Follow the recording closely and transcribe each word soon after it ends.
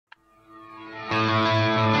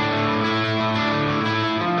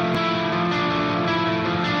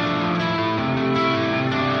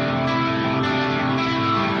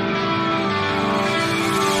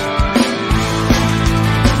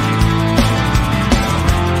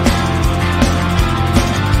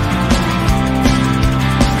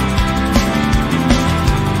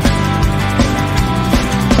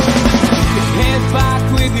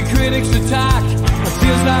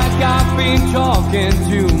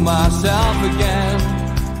myself again.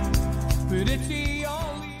 But it's the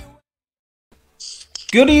only...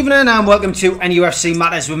 Good evening and welcome to NUFC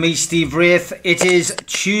Matters with me, Steve Wraith. It is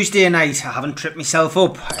Tuesday night. I haven't tripped myself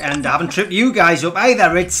up and I haven't tripped you guys up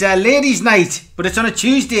either. It's ladies' night, but it's on a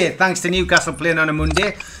Tuesday thanks to Newcastle playing on a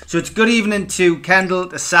Monday. So it's good evening to Kendall,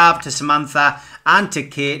 to Sav, to Samantha and to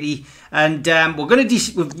Katie. And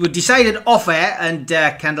we've decided off air, and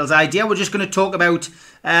Kendall's idea, we're just going to talk about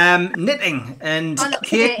knitting and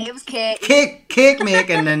cake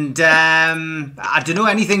making and I don't know,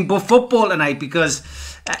 anything but football tonight because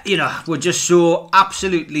we're just so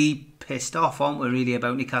absolutely pissed off, aren't we, really,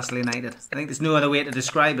 about Newcastle United. I think there's no other way to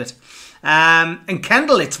describe it. And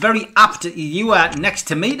Kendall, it's very apt you are next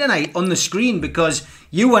to me tonight on the screen because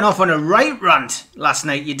you went off on a right rant last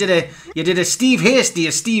night. You did a Steve Hasty,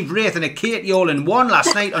 a Steve Wraith and a Katie all in one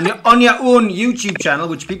last night on your own YouTube channel,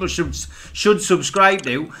 which people should subscribe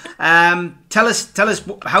to. Tell us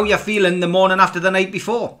how you're feeling the morning after the night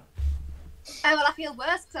before. Well, I feel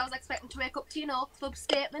worse because I was expecting to wake up to, club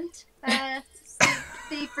statement.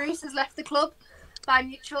 Steve Bruce has left the club by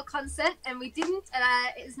mutual consent, and we didn't. And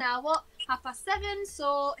it is now, 7:30,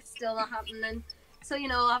 so it's still not happening. So,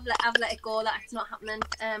 I've let it go that it's not happening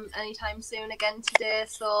anytime soon again today.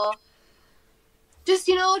 So, just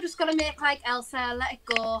got to make like Elsa, let it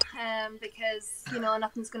go, because,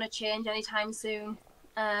 nothing's going to change anytime soon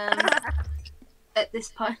at this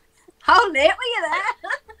point. How late were you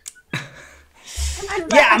there?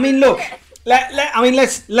 Yeah, I mean, look.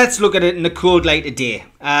 Let's look at it in the cold light of day.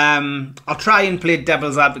 I'll try and play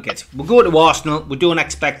devil's advocate. We'll go to Arsenal. We don't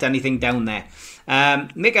expect anything down there.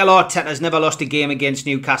 Mikel Arteta has never lost a game against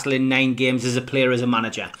Newcastle in 9 games as a player, as a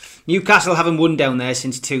manager. Newcastle haven't won down there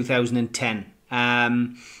since 2010.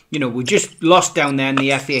 We just lost down there in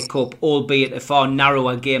the FA Cup, albeit a far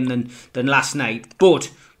narrower game than last night.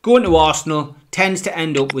 But going to Arsenal tends to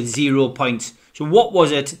end up with 0 points. So what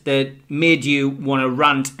was it that made you want to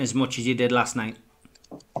rant as much as you did last night?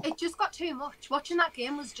 It just got too much. Watching that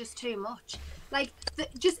game was just too much. Like,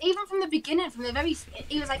 just even from the beginning,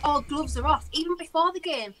 he was like, oh, gloves are off. Even before the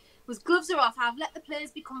game, was gloves are off. I've let the players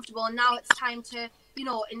be comfortable, and now it's time to,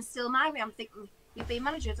 instill my way. I'm thinking, you've been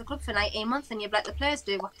manager of the club for 18 months, and you've let the players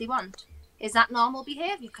do what they want. Is that normal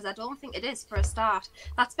behaviour? Because I don't think it is for a start.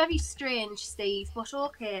 That's very strange, Steve, but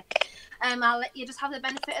okay. I'll let you just have the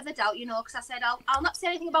benefit of the doubt, because I said I'll not say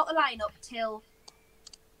anything about the lineup till,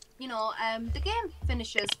 the game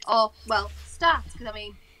finishes. Or, well, starts, because,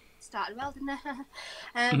 started well, didn't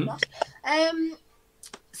it?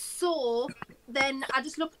 So, then I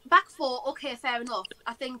just look back four, okay, fair enough.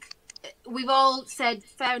 I think we've all said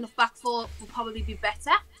fair enough, back four will probably be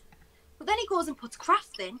better. But then he goes and puts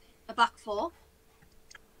Kraft in a back four.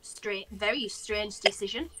 Very strange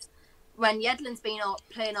decision when Yedlin's been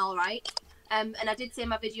playing all right. And I did say in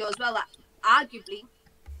my video as well that arguably,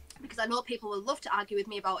 because I know people will love to argue with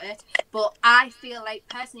me about it, but I feel like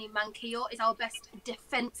personally Manquillo is our best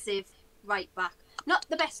defensive right back. Not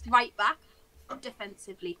the best right back,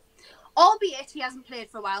 defensively. Albeit he hasn't played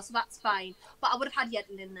for a while, so that's fine. But I would have had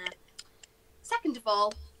Yedlin in there. Second of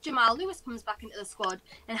all, Jamal Lewis comes back into the squad.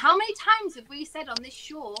 And how many times have we said on this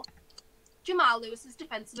show, Jamal Lewis's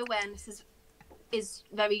defensive awareness is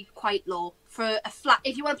very quite low for a flat.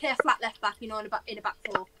 If you want to play a flat left back, in a back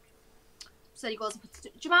four. So he goes and puts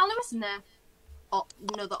Jamal Lewis in there.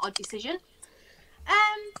 Another odd decision.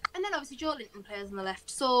 And then obviously Joe Linton plays on the left.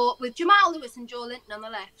 So with Jamal Lewis and Joe Linton on the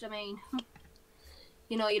left,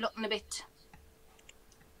 you're looking a bit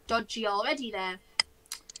dodgy already there.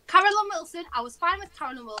 Carroll and Wilson, I was fine with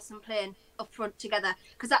Carroll and Wilson playing up front together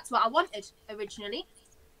because that's what I wanted originally.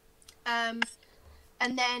 And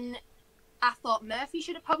then I thought Murphy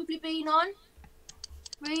should have probably been on.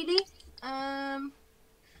 Really?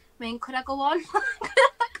 Could I go on?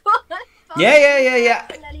 Yeah.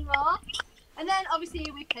 Anymore. And then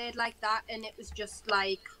obviously we played like that, and it was just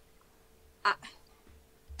like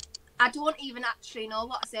I don't even actually know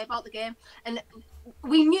what to say about the game. And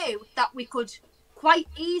we knew that we could quite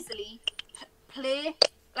easily play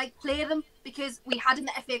them because we had in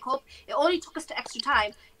the FA Cup. It only took us to extra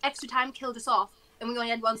time. Extra time killed us off, and we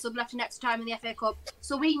only had one sub left in extra time in the FA Cup.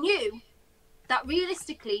 So we knew that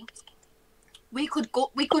realistically we could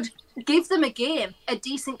give them a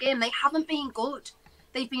decent game. They haven't been good.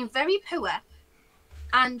 They've been very poor.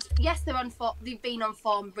 And yes, they've been on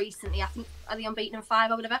form recently. I think are they unbeaten in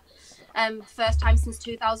 5 or whatever. First time since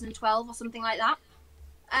 2012 or something like that.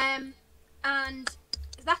 And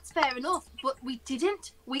that's fair enough, but we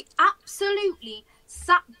didn't. We absolutely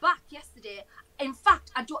sat back yesterday. In fact,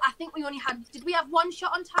 I think we only had. Did we have one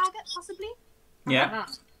shot on target, possibly? Yeah.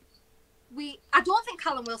 I don't think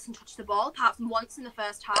Callum Wilson touched the ball apart from once in the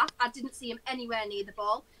first half. I didn't see him anywhere near the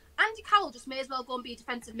ball. Andy Carroll just may as well go and be a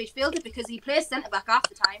defensive midfielder because he plays centre back half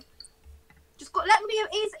the time. Just let him be.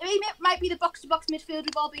 He might be the box to box midfield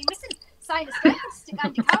we've all been missing. Sign a striker, stick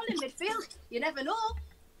Andy Carroll in midfield. You never know,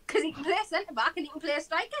 because he can play centre back and he can play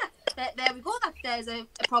striker. There we go. There's a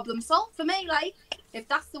problem solved for me. Like, if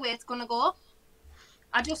that's the way it's gonna go,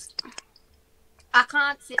 I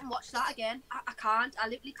can't sit and watch that again. I can't. I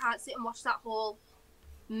literally can't sit and watch that whole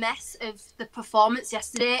mess of the performance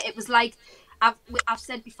yesterday. It was like I've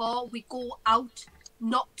said before, we go out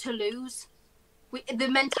not to lose. The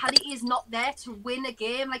mentality is not there to win a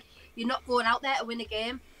game. Like, you're not going out there to win a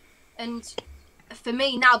game. And for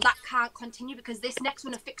me now, that can't continue because this next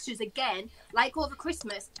run of fixtures again, like over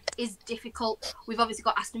Christmas, is difficult. We've obviously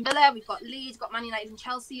got Aston Villa, we've got Leeds, got Man United and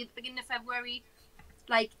Chelsea at the beginning of February.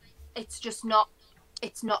 Like, it's just not.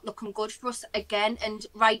 It's not looking good for us again. And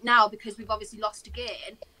right now, because we've obviously lost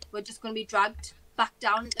again, we're just going to be dragged back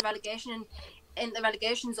down into the relegation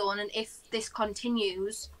zone. And if this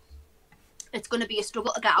continues, it's going to be a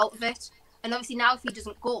struggle to get out of it. And obviously now, if he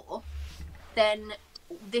doesn't go, then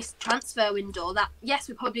this transfer window that, yes,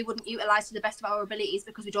 we probably wouldn't utilise to the best of our abilities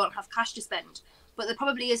because we don't have cash to spend, but there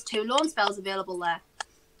probably is 2 loan spells available there.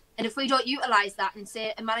 And if we don't utilise that and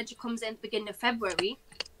say a manager comes in at the beginning of February,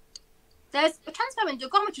 there's a transfer window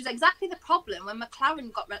gone, which was exactly the problem when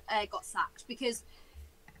McLaren got sacked, because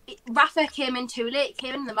Rafa came in too late,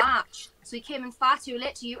 came in the March, so he came in far too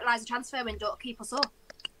late to utilise the transfer window to keep us up.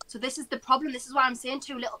 So this is the problem. This is why I'm saying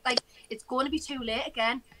too little. Like, it's going to be too late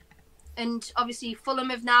again. And obviously Fulham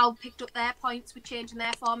have now picked up their points with changing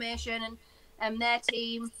their formation and their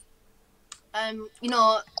team.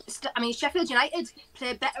 Sheffield United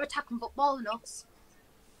play better attacking football than us.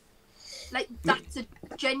 Like, that's a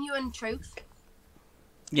genuine truth.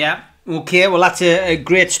 Yeah, okay, well, that's a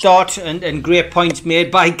great start and great points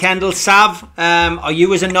made by Kendall. Sav, are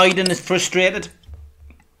you as annoyed and as frustrated?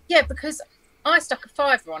 Yeah, because I stuck a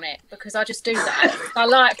 £5 on it because I just do that. I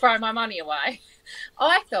like throwing my money away.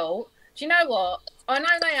 I thought, do you know what? I know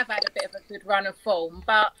they have had a bit of a good run of form,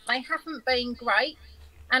 but they haven't been great.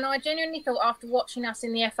 And I genuinely thought after watching us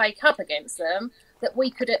in the FA Cup against them, that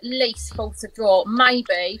we could at least force a draw.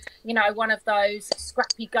 Maybe, one of those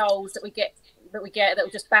scrappy goals that we get that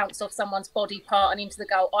will just bounce off someone's body part and into the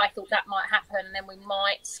goal. I thought that might happen, and then we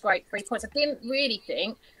might scrape 3 points. I didn't really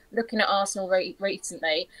think, looking at Arsenal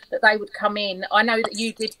recently, that they would come in. I know that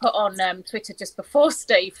you did put on Twitter just before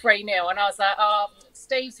Steve 3-0, and I was like, oh,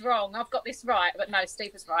 Steve's wrong. I've got this right. But no,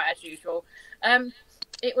 Steve was right, as usual.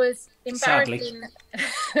 It was embarrassing.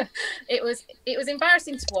 It was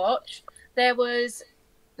embarrassing to watch. There was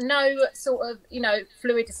no sort of,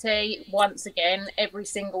 fluidity once again, every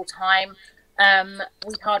single time.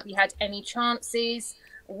 We hardly had any chances.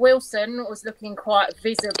 Wilson was looking quite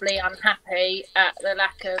visibly unhappy at the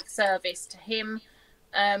lack of service to him.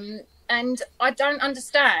 And I don't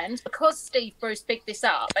understand, because Steve Bruce picked this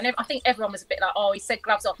up, and I think everyone was a bit like, oh, he said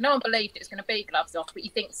gloves off. No one believed it was going to be gloves off, but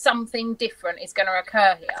you think something different is going to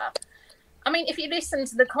occur here. I mean, if you listen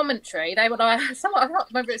to the commentary, they were like, I can't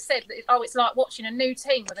remember it said, it's like watching a new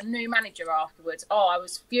team with a new manager afterwards. Oh, I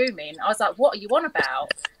was fuming. I was like, what are you on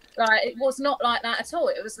about? Like, it was not like that at all.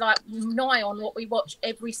 It was like nigh on what we watch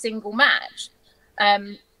every single match.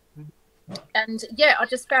 And yeah, I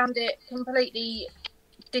just found it completely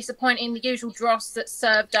disappointing. The usual dross that's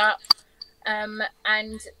served up, and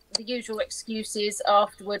the usual excuses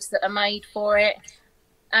afterwards that are made for it.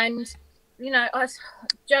 And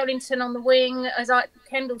Joelinton on the wing, as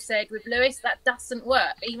Kendall said with Lewis, that doesn't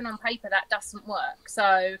work. Even on paper, that doesn't work.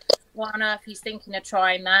 So why on earth he's thinking of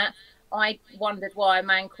trying that? I wondered why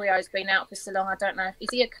Manquillo's been out for so long. I don't know. Is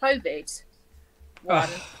he a COVID one?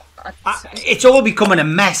 It's all becoming a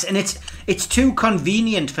mess, and it's too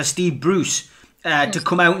convenient for Steve Bruce to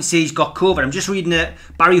come out and say he's got COVID. I'm just reading it.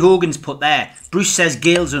 Barry Hogan's put there. Bruce says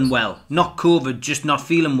Gale's unwell, not COVID, just not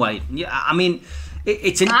feeling well. Yeah, I mean,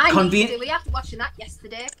 it's inconvenient. We have to watch that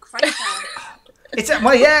yesterday. Christ. It's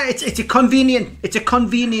a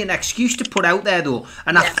convenient excuse to put out there though,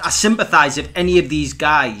 and yeah. I sympathise if any of these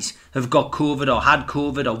guys have got COVID or had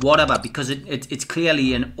COVID or whatever, because it's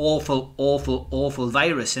clearly an awful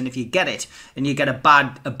virus, and if you get it and you get a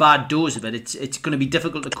bad dose of it, it's going to be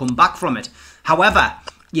difficult to come back from it. However,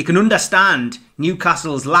 you can understand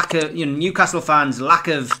Newcastle fans' lack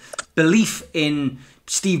of belief in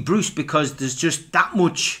Steve Bruce, because there's just that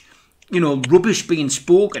much rubbish being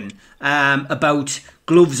spoken about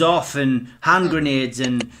gloves off and hand grenades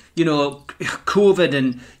and, you know, COVID,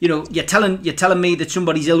 and, you know, you're telling me that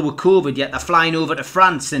somebody's ill with COVID, yet they're flying over to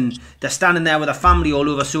France and they're standing there with a family all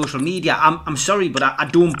over social media. I'm sorry, but I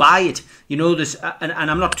don't buy it. You know, there's and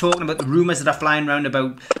I'm not talking about the rumours that are flying around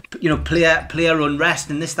about, you know, player unrest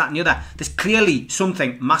and this, that and the other. There's clearly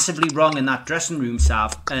something massively wrong in that dressing room,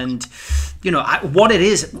 Sav, and, you know, what it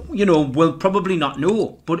is, you know, we'll probably not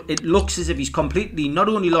know, but it looks as if he's completely not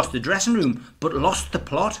only lost the dressing room but lost the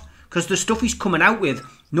plot, because the stuff he's coming out with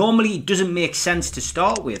normally doesn't make sense to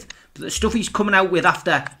start with, but the stuff he's coming out with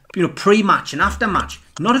after, you know, pre-match and after match,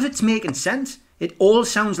 none of it's making sense. It all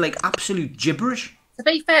sounds like absolute gibberish. To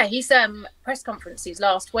be fair, his press conferences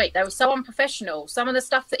last week, they were so unprofessional. Some of the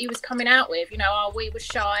stuff that he was coming out with, you know, oh, we were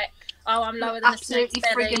shite, oh, I'm lower than absolutely the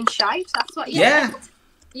frigging shite. That's what. Yeah.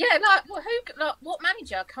 Yeah, like, well, what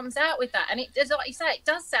manager comes out with that? And it does, like you say, it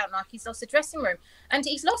does sound like he's lost the dressing room, and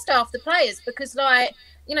he's lost half the players because, like,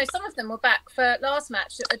 you know, some of them were back for last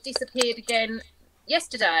match that disappeared again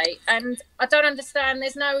yesterday, and I don't understand.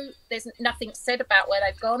 There's nothing said about where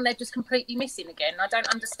they've gone. They're just completely missing again. I don't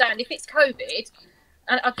understand if it's COVID.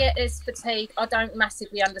 And I get there's fatigue. I don't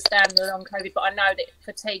massively understand the long COVID, but I know that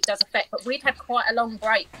fatigue does affect. But we've had quite a long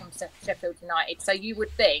break from Sheffield United, so you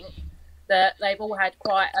would think that they've all had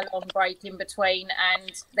quite a long break in between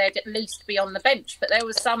and they'd at least be on the bench. But there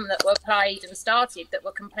was some that were played and started that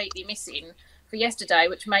were completely missing for yesterday,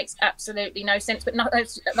 which makes absolutely no sense. But not,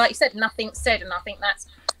 like you said, nothing said, and I think that's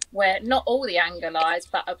where not all the anger lies,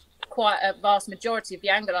 but quite a vast majority of the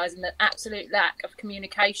anger lies in the absolute lack of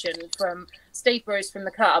communication from Steve Bruce, from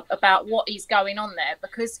the club, about what is going on there,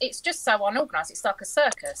 because it's just so unorganised. It's like a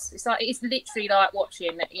circus. It's literally like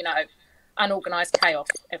watching, you know, unorganised chaos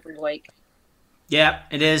every week. Yeah,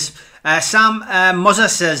 it is. Sam Mozza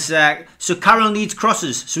says, so Carroll needs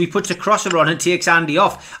crosses, so he puts a crosser on and takes Andy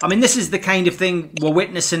off. I mean, this is the kind of thing we're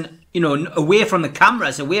witnessing, you know, away from the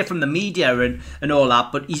cameras, away from the media and all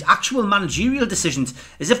that, but his actual managerial decisions,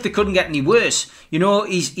 as if they couldn't get any worse. You know,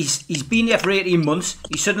 he's been there for 18 months.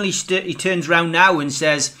 He suddenly he turns around now and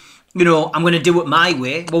says, you know, I'm going to do it my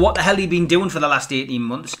way. Well, what the hell have he been doing for the last 18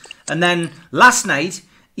 months? And then last night,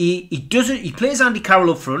 He doesn't. He plays Andy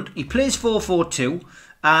Carroll up front. He plays 4-4-2,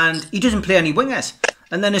 and he doesn't play any wingers.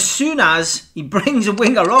 And then as soon as he brings a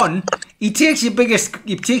winger on, he takes your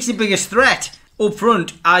biggest threat up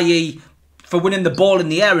front, i.e., for winning the ball in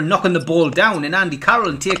the air and knocking the ball down, in Andy Carroll,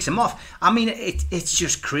 and takes him off. I mean, it's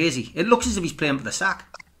just crazy. It looks as if he's playing for the sack.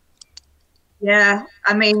 Yeah,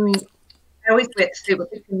 I mean, I always wait to see what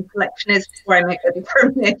the team selection is before I make a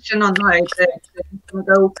determination on how to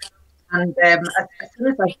go. And as soon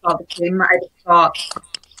as I saw the team, I just thought,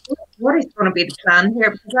 what is going to be the plan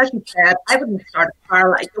here? Because as you said, I wouldn't start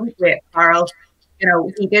Carroll. I don't rate Carroll. You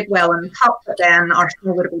know, he did well in the top, but then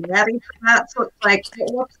Arsenal would have been ready for that. So it's like,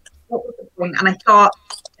 what was the point? And I thought,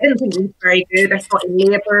 I didn't think he was very good. I thought he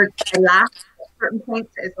laboured. I lacked at certain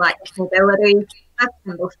points. His lack of mobility. That's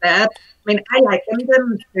Kendall said. I mean, I likened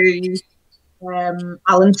him to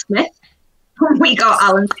Alan Smith. We got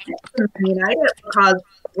Alan Smith from United because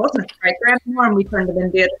he wasn't a striker anymore, and we turned him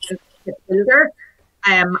into a midfielder.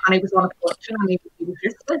 And he was on a fortune, and he was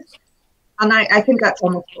useless. And I think that's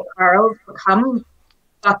almost what Carroll's become.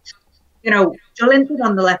 But, you know, Joe Linton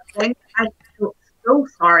on the left wing, I feel so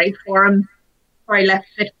sorry for him for he left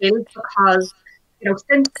midfield, because, you know,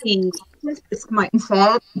 since this come out and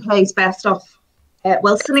said he plays best off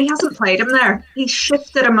Wilson, he hasn't played him there. He's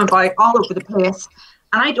shifted him about all over the place.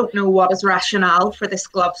 And I don't know what his rationale for this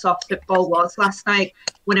gloves off football was last night,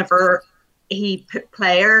 whenever he put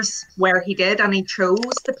players where he did and he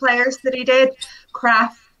chose the players that he did.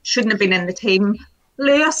 Kraft shouldn't have been in the team.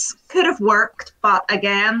 Lewis could have worked, but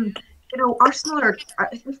again, you know, Arsenal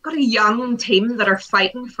we've got a young team that are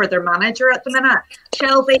fighting for their manager at the minute.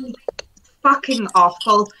 Shelby, fucking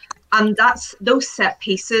awful. And those set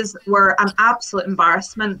pieces were an absolute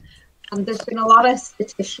embarrassment. And there's been a lot of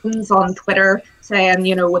statisticians on Twitter saying,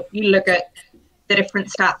 you know, if you look at the different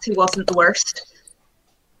stats, he wasn't the worst.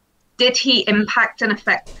 Did he impact and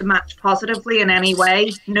affect the match positively in any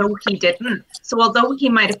way? No, he didn't. So although he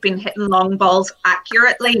might have been hitting long balls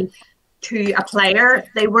accurately to a player,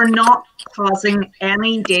 they were not causing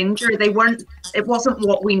any danger. It wasn't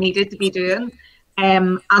what we needed to be doing.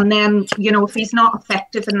 And then, you know, if he's not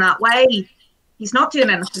effective in that way, he's not doing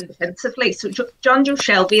anything defensively. So John Joe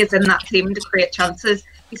Shelby is in that team to create chances.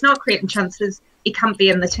 He's not creating chances. He can't be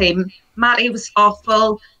in the team. Matty was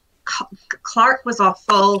awful. Clark was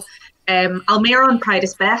awful. Almiron tried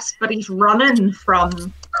his best, but he's running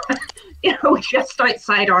from, you know, just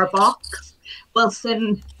outside our box.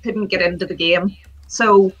 Wilson couldn't get into the game.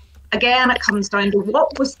 So again, it comes down to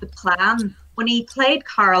what was the plan when he played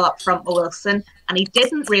Carroll up front with Wilson and he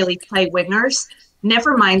didn't really play wingers,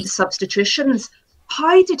 never mind the substitutions,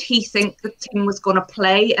 how did he think the team was going to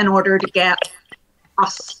play in order to get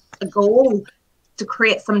us a goal, to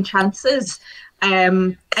create some chances?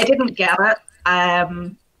 I didn't get it.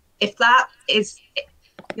 If that is,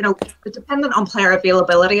 dependent on player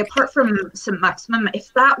availability, apart from St. Maximum,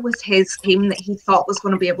 if that was his team that he thought was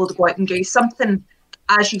going to be able to go out and do something,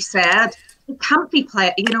 as you said, he can't be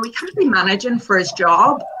he can't be managing for his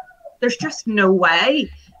job. There's just no way.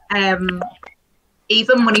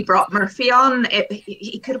 Even when he brought Murphy on,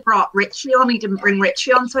 he could have brought Richie on. He didn't bring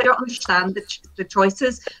Richie on, so I don't understand the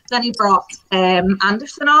choices. Then he brought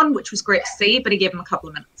Anderson on, which was great to see, but he gave him a couple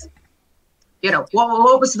of minutes.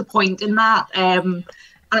 What was the point in that? And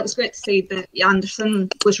it was great to see that Anderson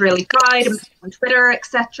was really proud and on Twitter,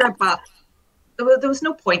 etc. But there was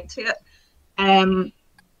no point to it.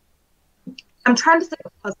 I'm trying to think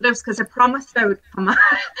of positives because I promised I would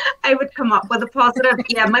come up with a positive.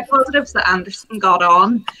 Yeah, my positive's that Anderson got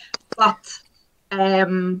on, but I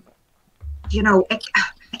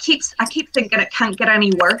keep thinking it can't get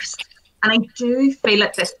any worse, and I do feel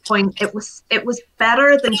at this point it was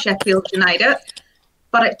better than Sheffield United,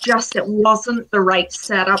 but it wasn't the right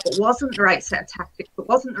setup. It wasn't the right set of tactics. It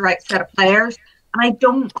wasn't the right set of players, and I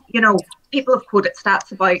don't. People have quoted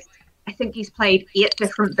stats about. I think he's played 8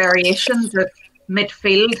 different variations of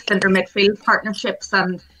centre midfield partnerships,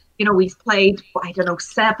 and he's played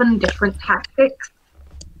 7 different tactics.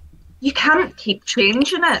 You can't keep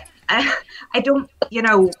changing it. I don't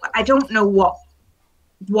know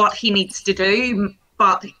what he needs to do,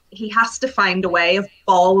 but he has to find a way of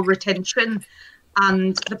ball retention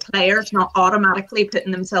and the players not automatically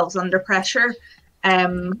putting themselves under pressure.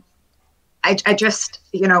 I just,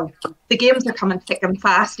 the games are coming thick and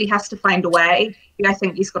fast. He has to find a way. I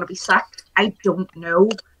think he's going to be sacked. I don't know.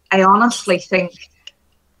 I honestly think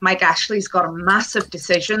Mike Ashley's got a massive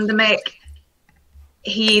decision to make.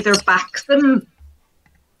 He either backs them.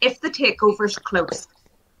 If the takeover's close,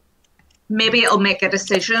 maybe it'll make a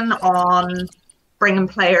decision on bringing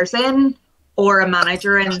players in or a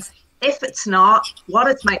manager in. If it's not, what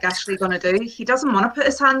is Mike Ashley going to do? He doesn't want to put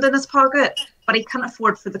his hand in his pocket, but he can't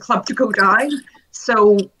afford for the club to go down.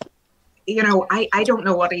 So, I don't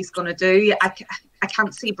know what he's going to do. I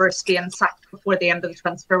can't see Bruce being sacked before the end of the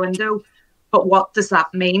transfer window. But what does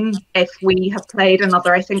that mean if we have played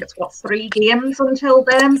another, I think it's 3 games until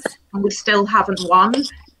then, and we still haven't won?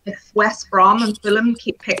 If West Brom and Fulham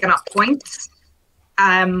keep picking up points,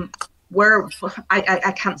 I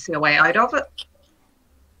can't see a way out of it.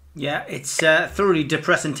 Yeah, it's a thoroughly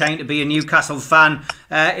depressing time to be a Newcastle fan.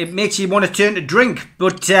 It makes you want to turn to drink,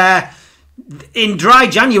 but in dry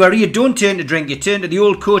January you don't turn to drink. You turn to the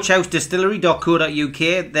Old Coach House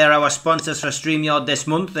Distillery.co.uk. They're our sponsors for StreamYard this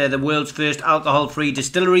month. They're the world's first alcohol-free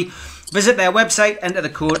distillery. Visit their website, enter the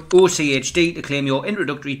code OCHD to claim your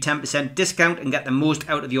introductory 10% discount and get the most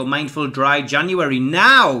out of your mindful dry January.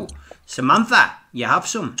 Now, Samantha, you have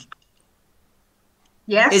some.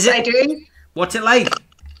 Yes, I do. What's it like?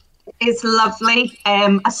 It's lovely.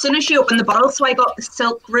 As soon as you open the bottle, so I got the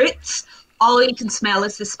silk roots, all you can smell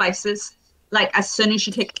is the spices. Like, as soon as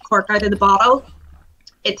you take the cork out of the bottle,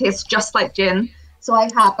 it tastes just like gin. So I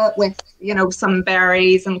have it with, some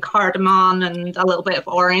berries and cardamom and a little bit of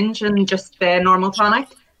orange and just the normal tonic.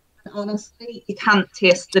 And honestly, you can't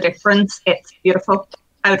taste the difference. It's beautiful.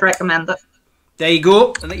 I would recommend it. There you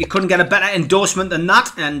go. And you couldn't get a better endorsement than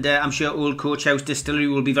that. And I'm sure Old Coach House Distillery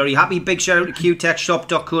will be very happy. Big shout out to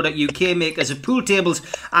qtechshop.co.uk, makers of pool tables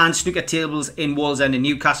and snooker tables in Wallsend and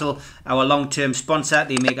Newcastle. Our long-term sponsor.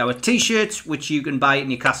 They make our t-shirts, which you can buy at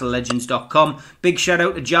newcastlelegends.com. Big shout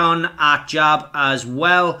out to John at Jab as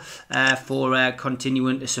well for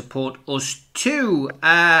continuing to support us too.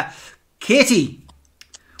 Katie,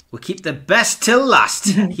 we'll keep the best till last.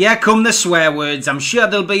 Here come the swear words. I'm sure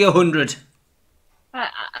there'll be 100.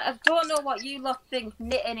 I don't know what you lot think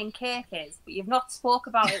knitting and cake is, but you've not spoke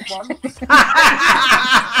about it once.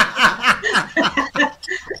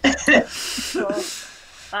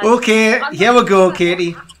 Okay, here we go,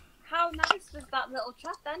 Katie. How nice was that little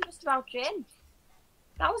chat then, just about gin?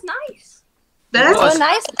 That was nice.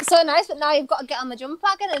 So nice, but now you've got to get on the jump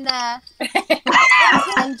wagon and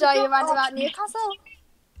enjoy your rant about Newcastle.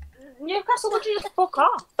 Newcastle would just fuck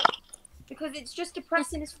off. Because it's just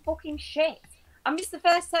depressing as fucking shit. I missed the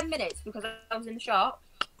first 10 minutes because I was in the shop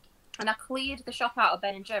and I cleared the shop out of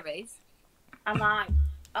Ben & Jerry's and I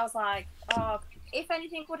was like, oh, if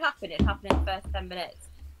anything would happen, it'd happen in the first 10 minutes.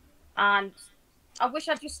 And I wish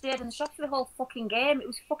I'd just stayed in the shop for the whole fucking game. It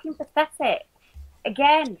was fucking pathetic.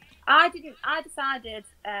 Again, I decided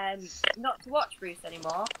not to watch Bruce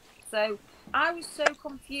anymore. So I was so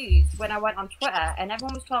confused when I went on Twitter and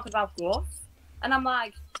everyone was talking about gloves, and I'm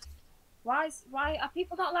like, why are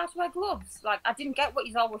people not allowed to wear gloves? Like, I didn't get what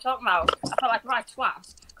you all were talking about. I felt like right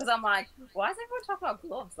twat because I'm like, why is everyone talking about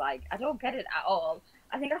gloves? Like, I don't get it at all.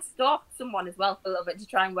 I think I stalked someone as well for a little bit to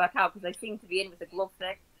try and work out because they seem to be in with the glove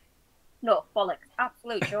thing. No, bollocks,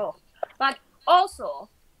 absolute sure. Like, also,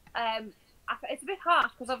 it's a bit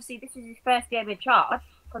harsh because obviously this is his first game in charge,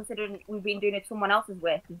 considering we've been doing it someone else's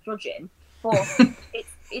way to judge him. But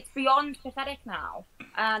it's beyond pathetic now,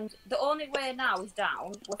 and the only way now is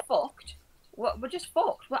down. We're fucked. We're just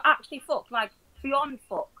fucked. We're actually fucked. Like, beyond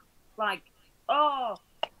fucked. Like, oh,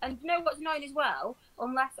 and you know what's annoying as well?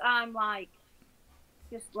 Unless I'm like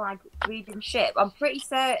just like reading shit, I'm pretty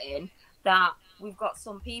certain that we've got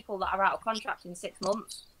some people that are out of contract in 6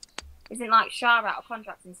 months. Isn't like Shah out of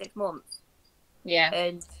contract in 6 months? Yeah.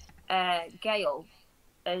 And Gale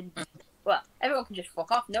and. Well, everyone can just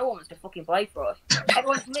fuck off. No one wants to fucking play for us.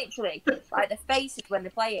 Everyone's literally, like, the faces when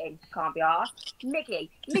they're playing can't be arsed.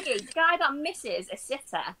 Miggy, the guy that misses a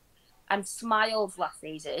sitter and smiles last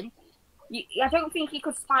season, I don't think he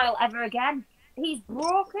could smile ever again. He's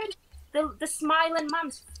broken. The smiling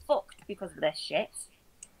man's fucked because of this shit.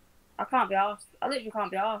 I can't be arsed. I literally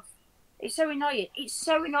can't be arsed. It's so annoying. It's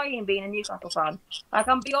so annoying being a Newcastle fan. Like,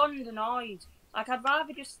 I'm beyond annoyed. Like, I'd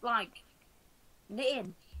rather just, like, knit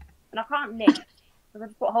in. And I can't knit because I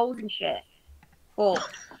just put holes in shit. But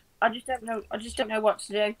I just don't know. I just don't know what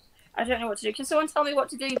to do. I don't know what to do. Can someone tell me what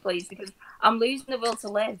to do, please? Because I'm losing the will to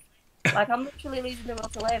live. Like, I'm literally losing the will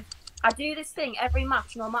to live. I do this thing every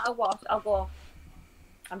match, no matter what. I'll go,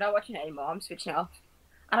 I'm not watching it anymore. I'm switching it off.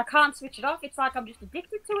 And I can't switch it off. It's like I'm just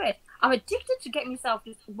addicted to it. I'm addicted to getting myself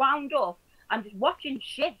just wound up and just watching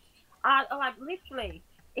shit. I like, literally,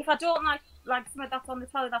 if I don't like something that's on the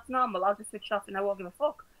telly that's normal, I'll just switch it off and I won't give a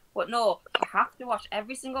fuck. But no, I have to watch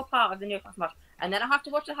every single part of the Newcastle match, and then I have to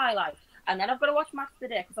watch the highlights, and then I've got to watch Match of the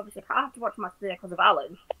Day, because obviously I have to watch Match of the Day because of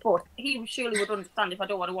Alan, but he surely would understand if I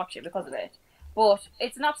don't want to watch it because of it. But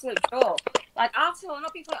it's an absolute show. Like, Arsenal,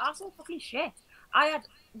 not people like Arsenal, fucking shit. I had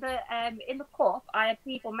in the cup, I had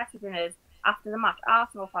people messaging us after the match,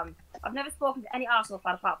 Arsenal fans. I've never spoken to any Arsenal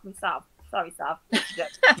fan apart from Sav. Sorry, Sav.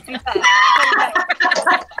 To be fair.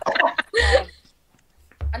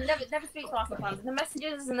 I never speak to Arsenal fans. And the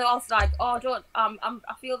messages, and they're all like, "Oh, don't. I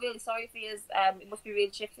feel really sorry for you. It must be really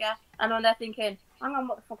shit for you." And when they're thinking, "Hang on,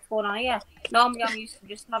 what the fuck's going on here?" Normally, I'm used to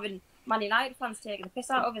just having Man United fans taking the piss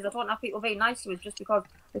out of us. I don't have people being nice to us just because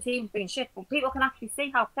the team's being shit. But people can actually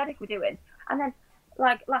see how pathetic we're doing. And then,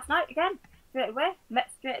 like last night again, straight away,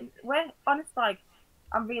 honest, like,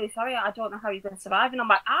 I'm really sorry. I don't know how you're going to survive. And I'm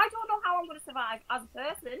like, I don't know how I'm going to survive as a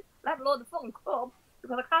person, let alone the fucking club,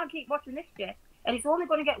 because I can't keep watching this shit. And it's only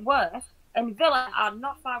going to get worse. And Villa are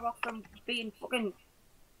not far off from being fucking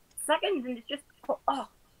second. And it's just, why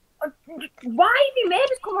have you made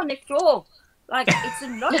us come on this show? Like, it's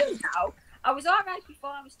annoying now. I was alright before,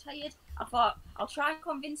 I was tired. I thought, I'll try and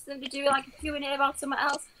convince them to do like a Q&A about something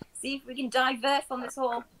else. See if we can divert from this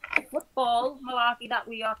whole football malarkey that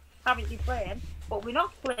we are currently playing. But we're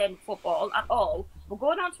not playing football at all. We're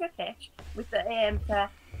going onto a pitch with the aim to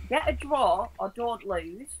get a draw or don't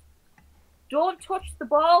lose. Don't touch the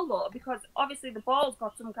ball, though, because obviously the ball's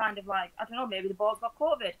got some kind of, like, I don't know, maybe the ball's got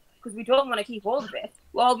COVID, because we don't want to keep hold of it.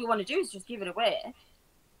 All we want to do is just give it away.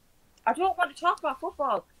 I don't want to talk about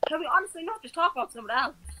football. Can we honestly not just talk about something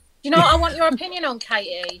else? Do you know what I want your opinion on,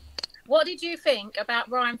 Katie? What did you think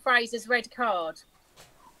about Ryan Fraser's red card?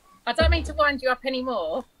 I don't mean to wind you up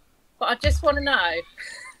anymore, but I just want to know.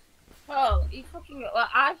 Well, you fucking... Well,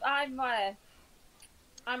 I'm a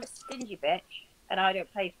stingy bitch. And I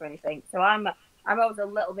don't pay for anything, so I'm always a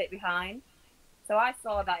little bit behind. So I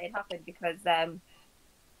saw that it happened because I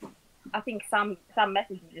think Sam messaged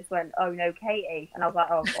me, just went, "Oh no, Katie," and I was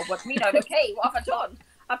like, "Oh, what do you mean, oh no, Katie? What have I done?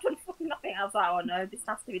 I've done fucking nothing." I was like, "Oh no, this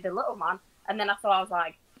has to be the little man." And then I was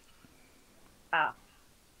like,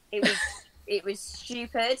 it was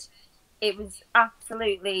stupid. It was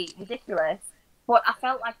absolutely ridiculous. But I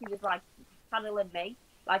felt like he was like channeling me.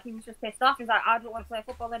 Like, he was just pissed off. He was like, I don't want to play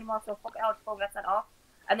football anymore, so fuck it, I'll just go get sent off.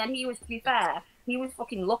 And then he was, to be fair, he was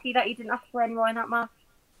fucking lucky that he didn't have to play anymore in that match.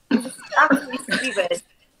 It was just absolutely stupid.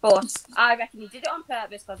 But I reckon he did it on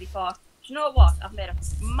purpose because he thought, do you know what? I've made a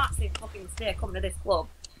massive fucking mistake coming to this club,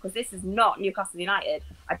 because this is not Newcastle United.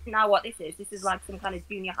 I don't know what this is. This is like some kind of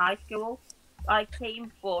junior high school like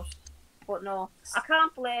team. But no, I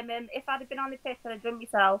can't blame him. If I'd have been on the pitch, I'd have done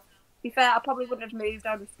myself. To be fair, I probably wouldn't have moved.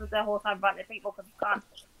 I would have stood there the whole time ranting at people because you can't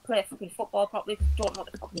play fucking football properly because you don't know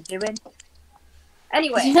what the fuck you're doing.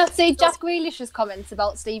 Anyway. Did you not see Jack Grealish's comments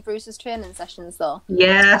about Steve Bruce's training sessions though?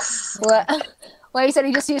 Yes. Where he said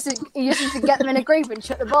he just used to get them in a group and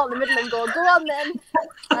shut the ball in the middle and go on then.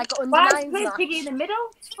 Like under Why nines is match. Piggy in the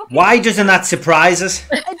middle? Why doesn't that surprise us?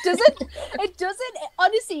 It doesn't. It doesn't.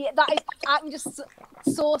 Honestly, I can just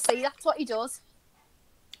so see that's what he does.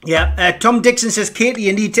 Yeah, Tom Dixon says, Katie,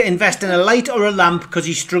 you need to invest in a light or a lamp because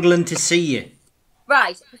he's struggling to see you.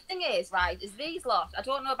 Right, the thing is these lot, I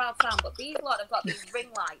don't know about Sam, but these lot have got these ring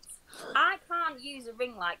lights. I can't use a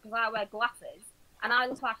ring light because I wear glasses, and I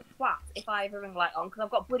look like a twat if I have a ring light on because I've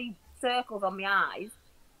got bloody circles on my eyes.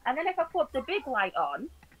 And then if I put the big light on,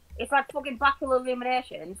 it's like fucking backlit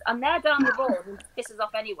illuminations, and they're down the road and pisses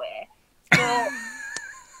off anyway. So...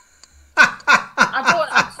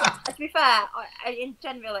 to be fair,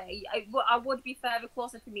 generally, I would be further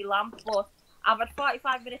closer to me lamp, but I've had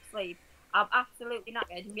 45 minutes sleep. I'm absolutely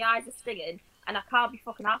knackered. My eyes are stinging, and I can't be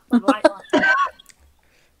fucking half the light on.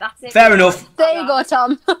 That's it. Fair enough. There you go,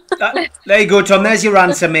 Tom. There you go, Tom. There's your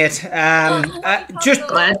answer, mate. Just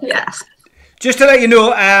to let you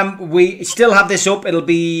know, we still have this up. It'll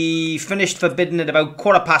be finished for bidding at about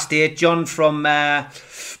 8:15. John from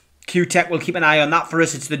Q-Tech will keep an eye on that for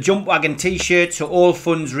us. It's the Jump Wagon t-shirt, so all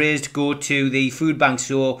funds raised go to the food bank.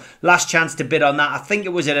 So last chance to bid on that. I think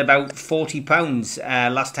it was at about £40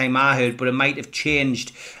 last time I heard, but it might have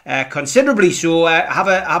changed considerably. So have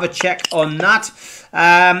a check on that.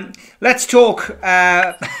 Let's talk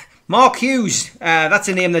Mark Hughes. That's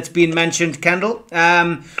a name that's been mentioned, Kendall.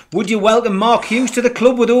 Would you welcome Mark Hughes to the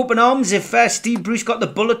club with open arms if Steve Bruce got the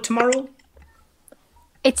bullet tomorrow?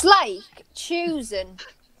 It's like choosing.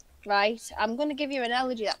 Right, I'm going to give you an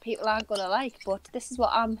analogy that people aren't going to like, but this is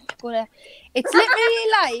what I'm going to... It's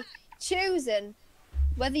literally like choosing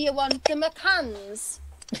whether you want the McCanns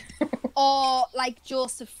or like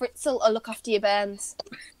Joseph Fritzl to look after your bairns.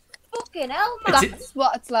 Fucking hell, man. That's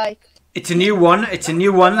what it's like. It's a new one.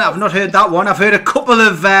 I've not heard that one. I've heard a couple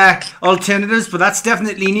of alternatives, but that's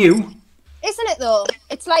definitely new. Isn't it though?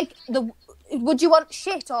 It's like, would you want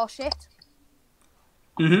shit or shit?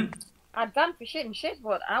 Mm-hmm. I've gone for shit and shit,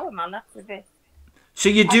 but our man, that's a bit. So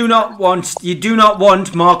you do not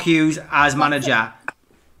want Mark Hughes as manager.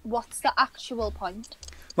 What's the actual point?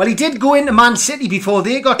 Well, he did go into Man City before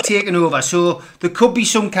they got taken over, so there could be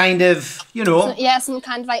some kind of, some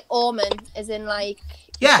kind of like omen, as in like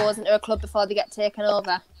he goes into a club before they get taken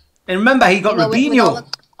over. And remember, he got Robinho. With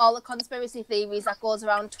all the conspiracy theories that goes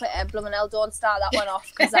around Twitter, blooming hell, don't start that one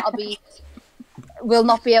off because we'll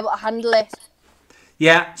not be able to handle it.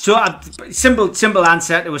 Yeah, so simple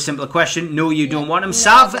answer to a simple question. No, you don't want him.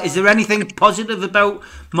 Sav, is there anything positive about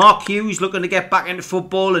Mark Hughes looking to get back into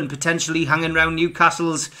football and potentially hanging around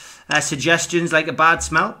Newcastle's suggestions like a bad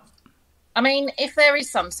smell? I mean, if there is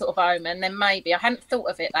some sort of omen, then maybe. I hadn't thought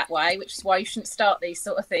of it that way, which is why you shouldn't start these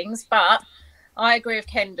sort of things. But I agree with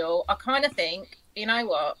Kendall. I kind of think, you know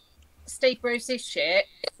what, Steve Bruce is shit,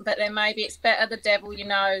 but then maybe it's better the devil you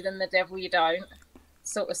know than the devil you don't.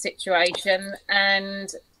 Sort of situation.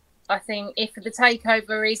 And I think if the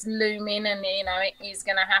takeover is looming and it is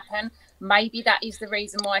going to happen, maybe that is the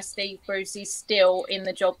reason why Steve Bruce is still in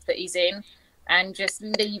the job that he's in, and just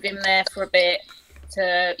leave him there for a bit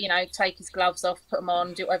to take his gloves off, put them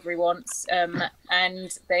on, do whatever he wants,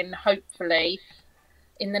 and then hopefully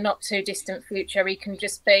in the not too distant future he can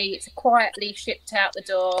just be quietly shipped out the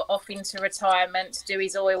door, off into retirement to do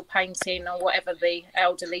his oil painting or whatever the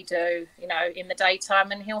elderly do, in the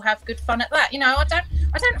daytime, and he'll have good fun at that.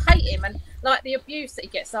 I don't hate him, and like the abuse that he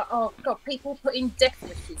gets, like, oh god, people putting death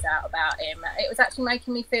wishes out about him, it was actually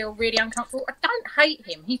making me feel really uncomfortable. I don't hate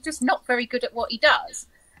him, he's just not very good at what he does,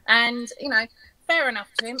 and fair enough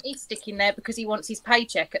to him. He's sticking there because he wants his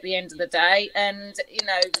paycheck at the end of the day, and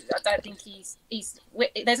I don't think he's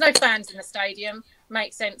there's no fans in the stadium.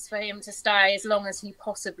 Makes sense for him to stay as long as he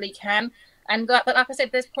possibly can. And but like I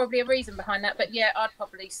said, there's probably a reason behind that. But yeah, I'd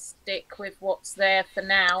probably stick with what's there for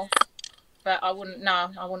now. But I wouldn't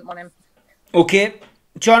want him. Okay.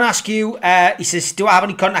 John Askew, he says, do I have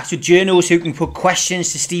any contacts with journalists who can put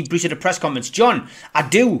questions to Steve Bruce at a press conference? John, I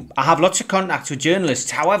do. I have lots of contacts with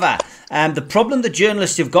journalists. However, the problem the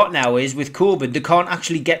journalists have got now is with COVID, they can't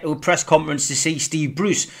actually get to a press conference to see Steve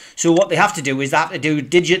Bruce. So what they have to do is they have to do it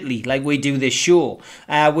digitally, like we do this show,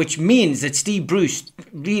 which means that Steve Bruce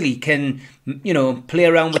really can, play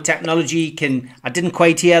around with technology. I didn't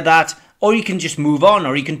quite hear that. or he can just move on,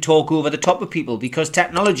 or he can talk over the top of people, because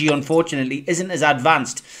technology, unfortunately, isn't as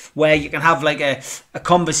advanced where you can have like a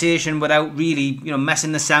conversation without really,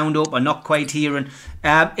 messing the sound up or not quite hearing.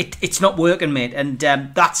 It's not working, mate, and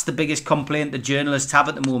that's the biggest complaint the journalists have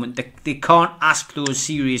at the moment. They can't ask those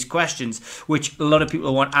serious questions, which a lot of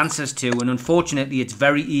people want answers to, and unfortunately, it's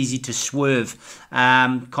very easy to swerve,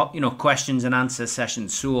 questions and answer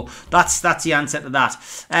sessions. So that's the answer to that.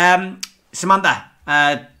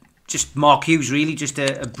 Samantha, just Mark Hughes, really, just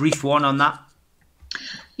a brief one on that.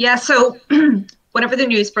 Yeah, so whenever the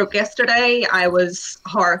news broke yesterday, I was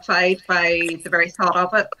horrified by the very thought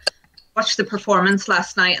of it. Watched the performance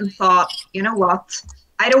last night and thought, you know what?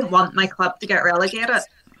 I don't want my club to get relegated.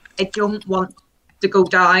 I don't want to go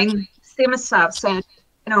down. Same as Sav said,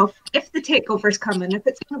 if the takeover's coming, if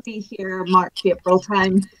it's going to be here March, April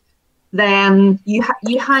time, then you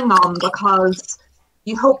hang on, because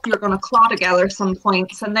you hope you're going to claw together some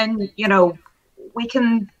points, and then, we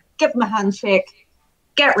can give them a handshake,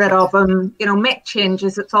 get rid of them, make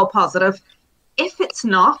changes. It's all positive. If it's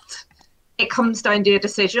not, it comes down to a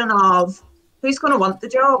decision of who's going to want the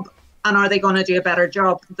job, and are they going to do a better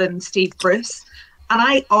job than Steve Bruce? And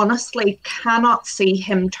I honestly cannot see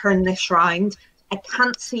him turn this round. I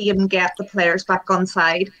can't see him get the players back on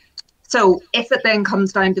side. So if it then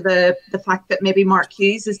comes down to the fact that maybe Mark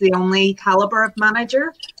Hughes is the only calibre of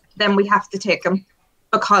manager, then we have to take him,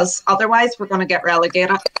 because otherwise we're going to get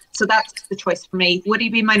relegated. So that's the choice for me. Would he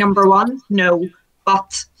be my number one? No.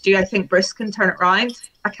 But do I think Bruce can turn it round?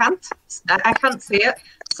 I can't. I can't see it.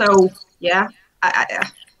 So yeah,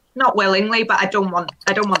 I not willingly, but I don't want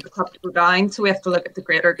the club to go down. So we have to look at the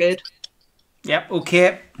greater good. Yep.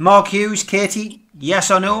 Okay. Mark Hughes, Katie,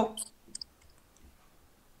 yes or no?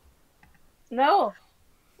 No.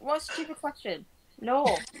 What a stupid question. No.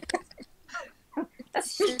 I've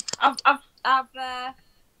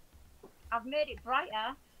made it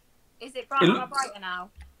brighter. Is it brighter now?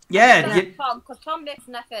 Yeah. Because Tom makes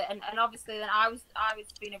an effort, and obviously then I was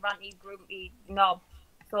being a ranty, grumpy knob.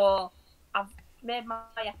 So I've made my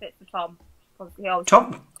effort for Tom.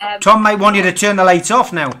 Tom might want you to turn the lights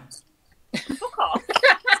off now. Fuck off.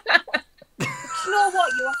 You know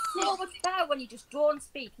what? You are so much better when you just don't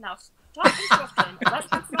speak. Now stop interrupting. Let's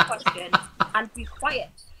answer my question and be quiet.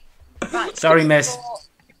 Right. Sorry, miss.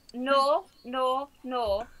 No.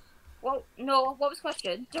 Well, no. What was the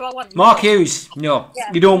question? Do I want Mark Hughes? No,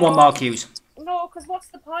 yeah, you don't want Mark Hughes. No, because what's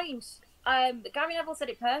the point? Gary Neville said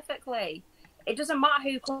it perfectly. It doesn't matter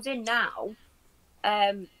who comes in now.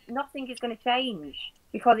 Nothing is going to change,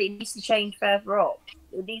 because it needs to change further up.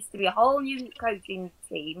 It needs to be a whole new coaching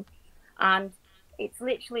team, and it's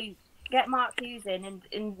literally get Mark Hughes in,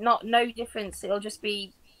 and no difference. It'll just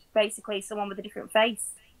be basically someone with a different face.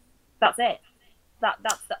 That's it.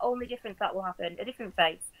 That's the only difference that will happen. A different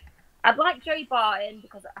face. I'd like Joey Barton,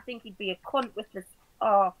 because I think he'd be a cunt with this.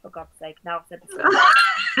 Oh, for God's sake! Now I've said this.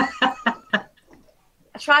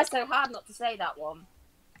 I try so hard not to say that one.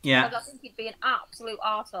 Yeah. Because I think he'd be an absolute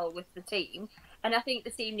arsehole with the team, and I think the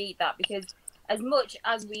team need that, because as much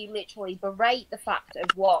as we literally berate the fact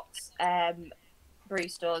of what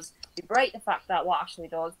Bruce does, we berate the fact that what Ashley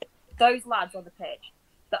does, those lads on the pitch,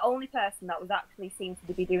 the only person that was actually seen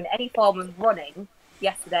to be doing any form of running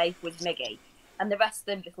yesterday was Miggy. And the rest of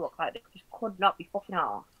them just look like they just could not be fucking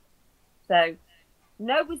arse. So,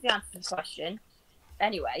 no was the answer to the question.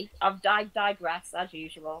 Anyway, I digress as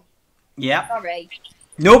usual. Yeah. Sorry.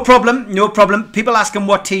 No problem. People ask him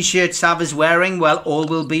what t-shirt Sav is wearing. Well, all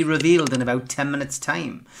will be revealed in about 10 minutes'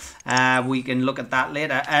 time. We can look at that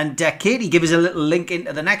later. And Katie, give us a little link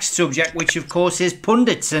into the next subject, which of course is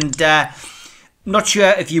pundits. And not sure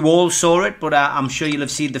if you all saw it, but I'm sure you'll have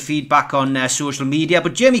seen the feedback on social media.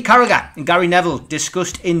 But Jamie Carragher and Gary Neville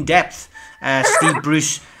discussed in depth Steve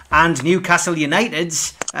Bruce and Newcastle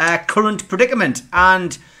United's current predicament.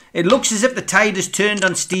 And it looks as if the tide has turned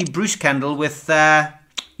on Steve Bruce, Kendall, with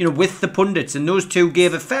the pundits. And those two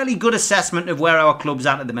gave a fairly good assessment of where our club's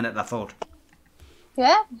at the minute, I thought.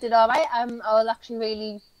 Yeah, did all right. I was actually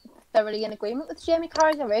really thoroughly in agreement with Jamie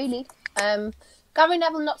Carragher, really. Gary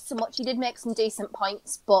Neville, not so much. He did make some decent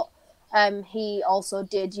points, but he also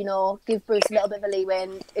did, give Bruce a little bit of a leeway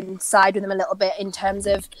and side with him a little bit in terms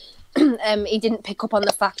of he didn't pick up on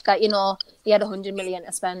the fact that, he had 100 million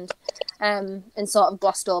to spend and sort of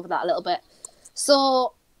glossed over that a little bit.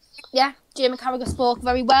 So, yeah, Jamie Carragher spoke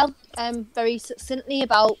very well, very succinctly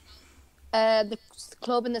about the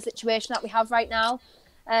club and the situation that we have right now.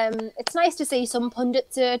 It's nice to see some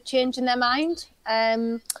pundits changing their mind.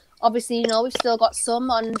 Obviously, we've still got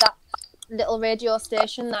some on that little radio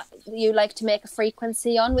station that you like to make a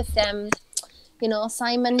frequency on with you know,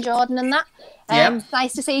 Simon Jordan and that. Yep.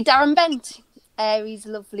 Nice to see Darren Bent. He's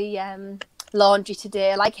lovely laundry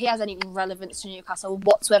today. Like, he has any relevance to Newcastle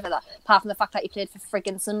whatsoever, that apart from the fact that he played for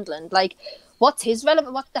friggin' Sunderland. Like, what's his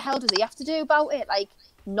relevance? What the hell does he have to do about it? Like,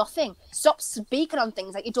 nothing. Stop speaking on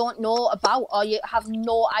things that you don't know about or you have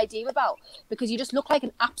no idea about, because you just look like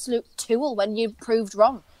an absolute tool when you proved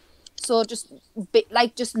wrong. So just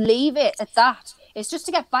leave it at that. It's just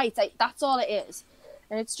to get bites. Like, that's all it is,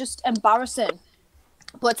 and it's just embarrassing.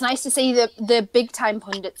 But it's nice to see the big time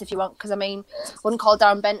pundits, if you want, because I mean, wouldn't call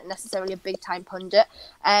Darren Bent necessarily a big time pundit.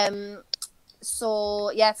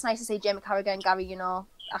 So yeah, it's nice to see Jamie Carragher and Gary, you know,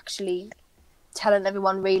 actually telling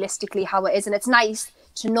everyone realistically how it is, and it's nice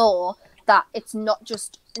to know that it's not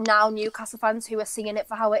just now Newcastle fans who are seeing it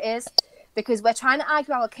for how it is, because we're trying to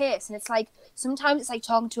argue our case, and it's like sometimes it's like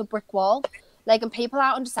talking to a brick wall, like, and people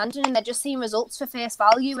aren't understanding, and they're just seeing results for face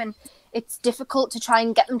value, and it's difficult to try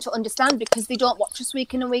and get them to understand because they don't watch us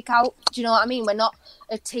week in and week out. Do you know what I mean? We're not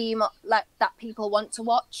a team like that people want to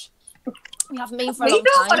watch. We haven't been for a long time. We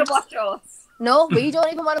don't want to watch us. No, we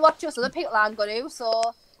don't even want to watch us. Other people aren't going to.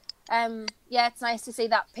 So, yeah, it's nice to see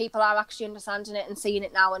that people are actually understanding it and seeing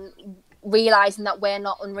it now and realising that we're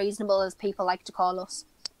not unreasonable as people like to call us.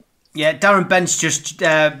 Yeah, Darren Bent's just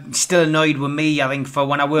still annoyed with me, I think, for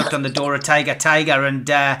when I worked on the Dora Tiger, and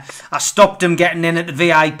I stopped him getting in at the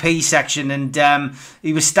VIP section, and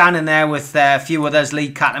he was standing there with a few others,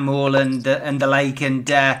 Lee Cattermole and the like, and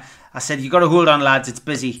I said, "You got to hold on, lads, it's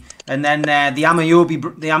busy." And then the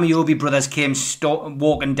Amayobi brothers came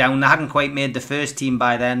walking down. They hadn't quite made the first team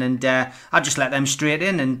by then, and I just let them straight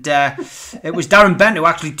in, and it was Darren Bent who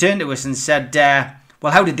actually turned to us and said,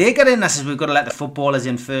 "Well, how did they get in?" I said, "We've got to let the footballers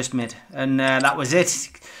in first, mate." And that was it.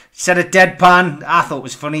 Said it deadpan. I thought it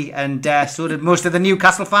was funny, and so did most of the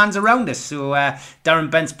Newcastle fans around us. So Darren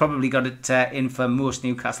Bent's probably got it in for most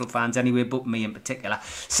Newcastle fans anyway, but me in particular.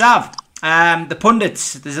 Sav, the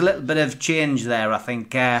pundits, there's a little bit of change there, I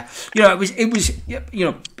think. It was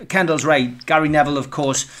Kendall's right. Gary Neville, of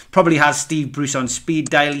course, probably has Steve Bruce on speed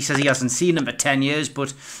dial. He says he hasn't seen him for 10 years,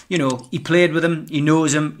 but, you know, he played with him, he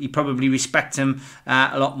knows him, he probably respects him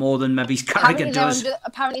a lot more than maybe Carragher does.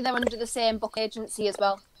 Apparently they're under the same book agency as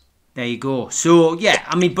well. There you go. So, yeah,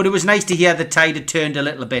 I mean, but it was nice to hear the tide had turned a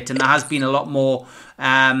little bit, and there has been a lot more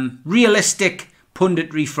realistic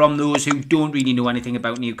punditry from those who don't really know anything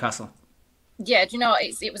about Newcastle. Yeah, do you know,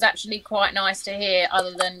 it was actually quite nice to hear,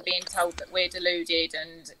 other than being told that we're deluded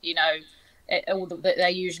and, you know, all that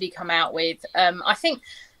they usually come out with. I think,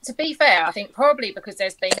 to be fair, I think probably because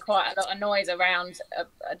there's been quite a lot of noise around,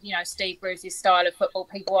 Steve Bruce's style of football,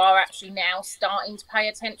 people are actually now starting to pay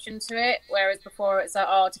attention to it, whereas before it's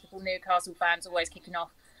like, typical Newcastle fans always kicking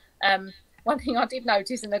off. One thing I did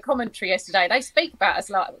notice in the commentary yesterday, they speak about us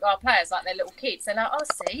like our players like they're little kids. They're like, "Oh,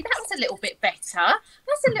 see, that was a little bit better.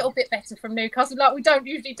 That's a little bit better from Newcastle." Like, we don't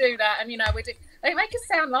usually do that, and they make us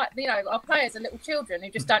sound like our players are little children who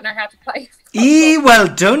just don't know how to play. Well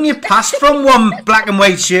done. You passed from one black and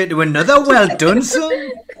white shirt to another. Well done, son.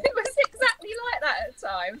 It was exactly like that at the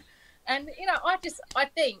time, and I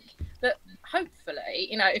think that hopefully,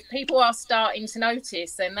 if people are starting to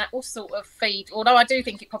notice, then that will sort of feed, although I do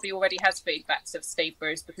think it probably already has feedbacks of Steve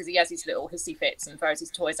Bruce, because he has his little hissy fits and throws his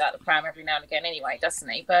toys out the pram every now and again anyway, doesn't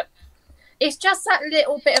he? But it's just that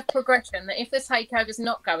little bit of progression that if the takeover's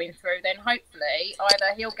not going through, then hopefully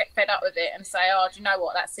either he'll get fed up with it and say, "Oh, do you know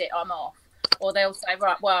what, that's it, I'm off," or they'll say,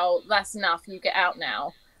 "Right, well, that's enough, you get out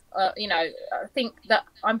now." I think that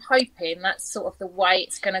I'm hoping that's sort of the way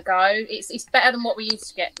it's going to go. It's better than what they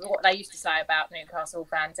used to say about Newcastle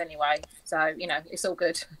fans anyway. So, it's all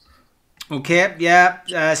good. Okay,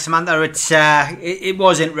 yeah, Samantha, it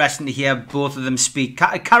was interesting to hear both of them speak.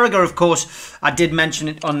 Carragher, of course, I did mention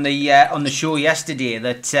it on the show yesterday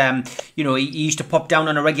that he used to pop down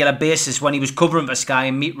on a regular basis when he was covering for Sky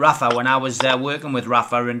and meet Rafa when I was working with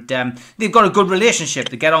Rafa, and they've got a good relationship.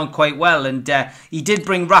 They get on quite well, and he did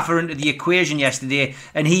bring Rafa into the equation yesterday,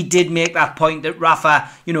 and he did make that point that Rafa,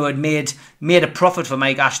 had made a profit for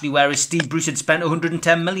Mike Ashley, whereas Steve Bruce had spent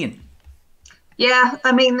 110 million. Yeah,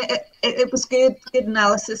 I mean, it was good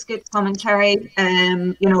analysis, good commentary.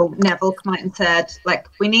 Neville come out and said, like,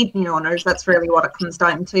 we need new owners. That's really what it comes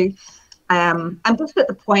down to. I'm just at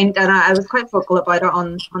the point, and I was quite vocal about it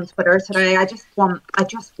on Twitter today. I just want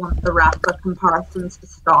the Rafa comparisons to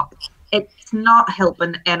stop. It's not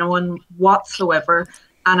helping anyone whatsoever,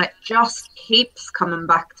 and it just keeps coming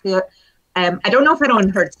back to it. I don't know if anyone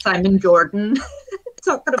heard Simon Jordan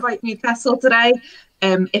talking about Newcastle today.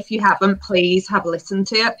 If you haven't, please have a listen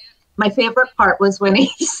to it. My favourite part was when he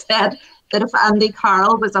said that if Andy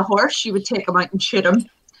Carroll was a horse, you would take him out and shoot him.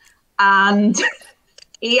 And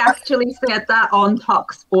He actually said that on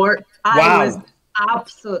Talk Sport. I Wow. was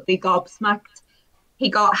absolutely gobsmacked. He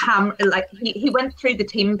got he went through the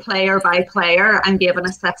team player by player and gave an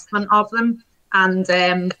assessment of them.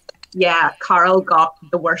 And yeah, Carl got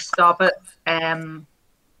the worst of it.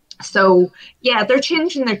 So yeah, they're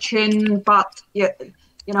changing their tune, but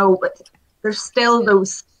but there's still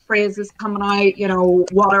those phrases coming out,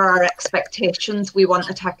 what are our expectations? We want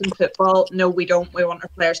attacking football. No, we don't. We want our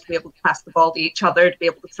players to be able to pass the ball to each other, to be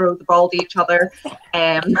able to throw the ball to each other.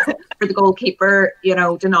 For the goalkeeper,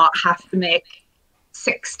 do not have to make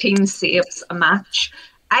 16 saves a match.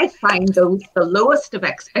 I find those the lowest of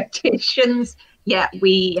expectations, yet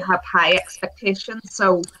we have high expectations.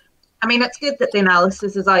 So, I mean, it's good that the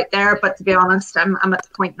analysis is out there, but to be honest, I'm at the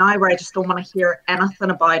point now where I just don't want to hear anything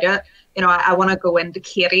about it. I want to go into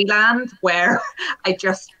Katie land where I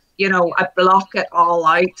just, I block it all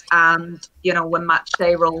out. And, when match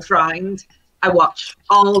day rolls round, I watch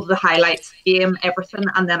all the highlights, game, everything,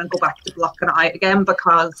 and then I go back to blocking it out again,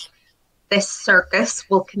 because this circus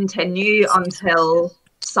will continue until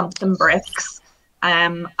something breaks.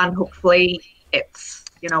 And hopefully it's,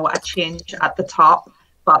 a change at the top.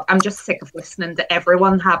 But I'm just sick of listening to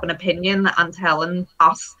everyone have an opinion and telling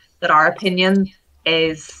us that our opinion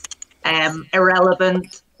is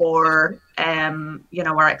irrelevant, or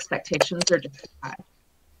our expectations are just high.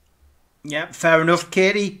 Yeah, fair enough,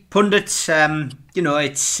 Katie. Pundits, it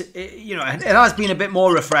has been a bit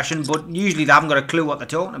more refreshing, but usually they haven't got a clue what they're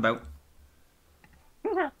talking about.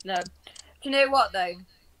 No. Do you know what though?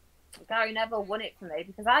 Gary Neville won it for me,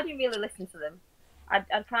 because I didn't really listen to them. I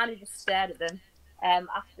kind of just stared at them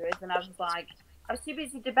afterwards, and I was too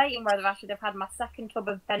busy debating whether I should have had my second tub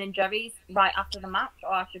of Ben & Jerry's right after the match,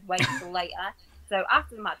 or I should wait until later. So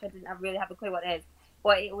after the match, I didn't really have a clue what it is.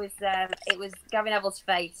 But it was Gary Neville's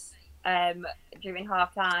face during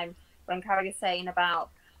half time when Carrie was saying about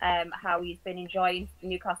how he's been enjoying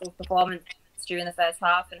Newcastle's performance during the first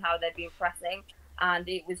half and how they've been pressing. And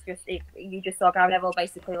it was just, you just saw Gary Neville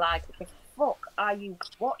basically like, what the fuck are you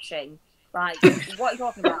watching? Like, what are you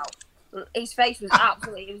talking about? His face was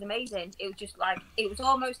it was amazing. It was just it was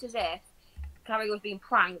almost as if Carrie was being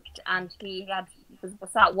pranked and he was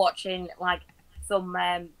sat watching some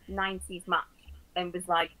 90s match and was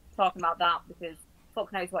talking about that, because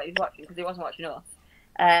fuck knows what he was watching, because he wasn't watching us.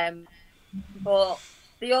 But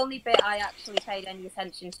the only bit I actually paid any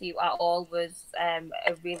attention to at all was a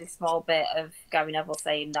really small bit of Gary Neville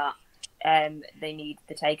saying that they need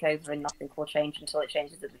the takeover and nothing will change until it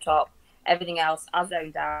changes at the top. Everything else, I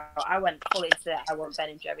zoned out. I went full into it. I want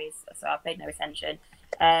Ben & Jerry's, so I paid no attention.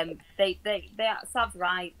 Sav's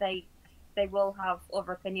right. They will have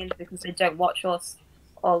other opinions because they don't watch us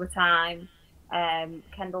all the time.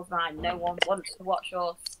 Kendall's right. No one wants to watch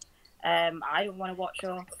us. I don't want to watch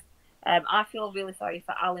us. I feel really sorry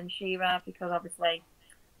for Alan Shearer, because obviously,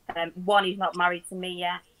 one, he's not married to me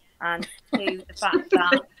yet, and two, the fact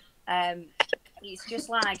that it's just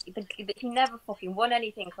he never fucking won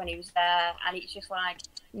anything when he was there, and it's just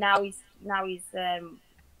now he's it's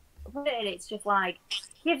just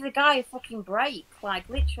give the guy a fucking break.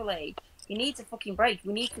 Literally, he needs a fucking break.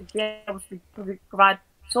 We need to be able to provide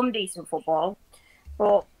some decent football.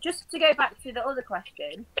 But just to go back to the other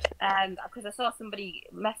question, because I saw somebody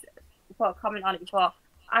put a comment on it before.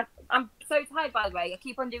 I'm so tired, by the way. I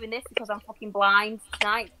keep on doing this because I'm fucking blind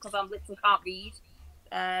tonight, because I'm literally can't read.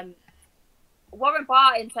 Warren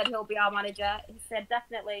Barton said he'll be our manager. He said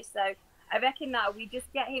definitely. So I reckon that we just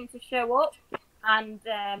get him to show up, and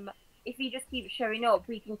if he just keeps showing up,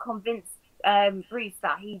 we can convince Bruce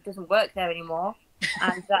that he doesn't work there anymore,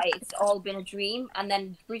 and that it's all been a dream. And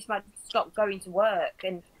then Bruce might stop going to work,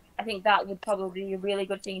 and I think that would probably be a really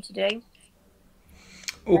good thing to do.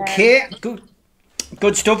 Okay,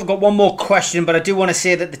 good stuff. I've got one more question, but I do want to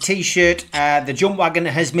say that the T-shirt, the Jump Wagon,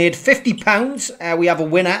 has made £50. We have a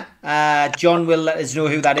winner. John will let us know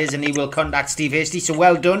who that is, and he will contact Steve Hasty. So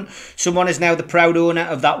well done. Someone is now the proud owner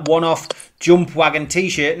of that one-off Jump Wagon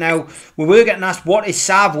T-shirt. Now, we were getting asked, what is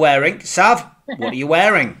Sav wearing? Sav, what are you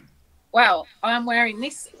wearing? Well, I'm wearing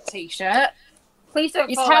this T-shirt. Please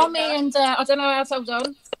don't. It's how me and I don't know how to hold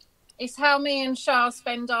on. It's how me and Shah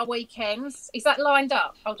spend our weekends. Is that lined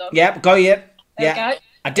up? Hold on. Yep, got you. There we go.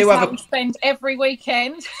 I do have how we spend every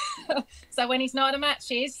weekend. So when he's not at the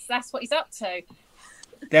matches, that's what he's up to.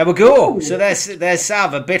 There we go. So there's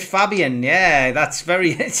Sav, a bit Fabian. Yeah, that's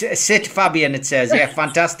very sit Fabian. It says, yeah,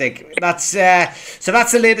 fantastic. That's so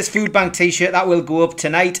that's the latest Food Bank T-shirt that will go up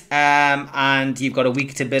tonight. And you've got a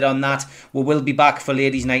week to bid on that. We will be back for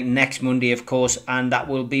Ladies' Night next Monday, of course, and that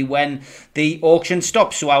will be when the auction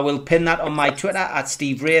stops. So I will pin that on my Twitter at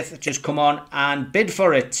Steve Wraith. Just come on and bid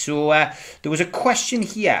for it. So there was a question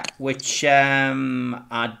here which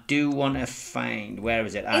I do want to find. Where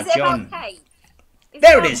is it? Is it John. about cake?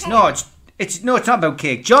 There it is. No, it's not about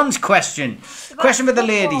cake. John's question. Question for the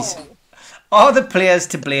ladies. Are the players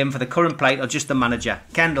to blame for the current plight or just the manager?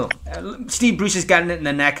 Kendall, Steve Bruce is getting it in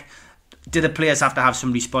the neck. Do the players have to have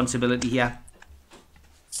some responsibility here?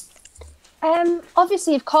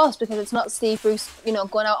 Obviously, of course, because it's not Steve Bruce,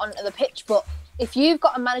 going out onto the pitch. But if you've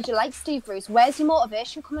got a manager like Steve Bruce, where's your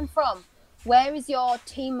motivation coming from? Where is your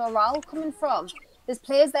team morale coming from? There's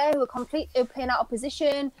players there who are playing out of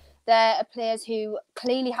position. There are players who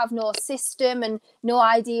clearly have no system and no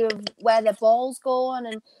idea of where their ball's going.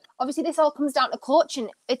 And obviously this all comes down to coaching.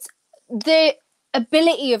 It's the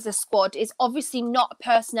ability of the squad is obviously not a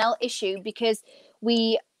personnel issue because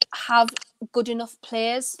we have good enough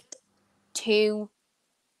players to,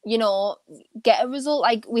 get a result.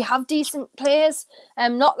 Like, we have decent players.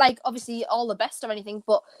 Not like obviously all the best or anything,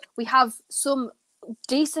 but we have some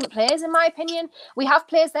decent players, in my opinion. We have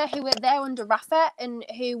players there who were there under Rafa and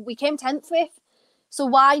who we came 10th with. So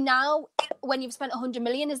why now, when you've spent 100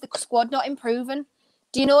 million, is the squad not improving?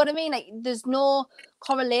 Do you know what I mean? Like, there's no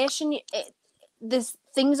correlation. There's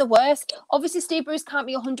things are worse. Obviously, Steve Bruce can't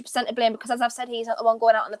be 100% to blame because, as I've said, he's not the one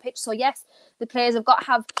going out on the pitch. So yes, the players have got to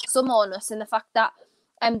have some onus in the fact that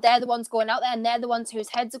they're the ones going out there and they're the ones whose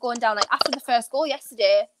heads are going down. Like, after the first goal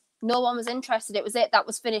yesterday, no one was interested. It was it. That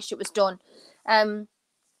was finished. It was done.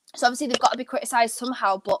 So obviously they've got to be criticised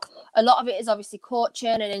somehow, but a lot of it is obviously coaching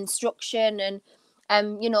and instruction and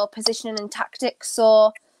positioning and tactics.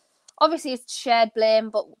 So obviously it's shared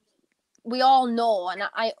blame, but we all know, and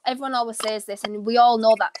everyone always says this, and we all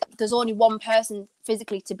know that there's only one person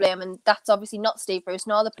physically to blame, and that's obviously not Steve Bruce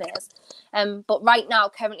nor the players. But right now,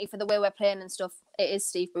 currently, for the way we're playing and stuff, it is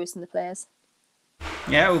Steve Bruce and the players.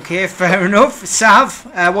 Yeah, okay, fair enough. Sav,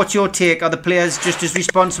 what's your take? Are the players just as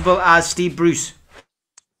responsible as Steve Bruce?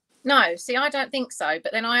 No, see, I don't think so.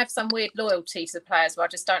 But then I have some weird loyalty to the players where I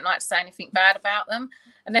just don't like to say anything bad about them,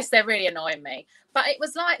 unless they're really annoying me. But it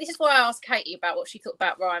was like, this is why I asked Katie about what she thought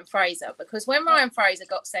about Ryan Fraser, because when Ryan Fraser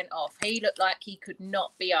got sent off, he looked like he could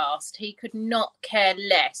not be asked. He could not care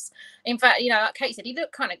less. In fact, like Katie said, he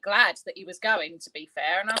looked kind of glad that he was going, to be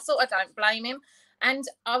fair. And I sort of don't blame him. And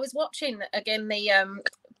I was watching, again, the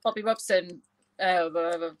Bobby Robson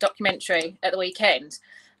documentary at the weekend.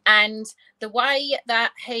 And the way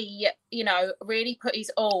that he, really put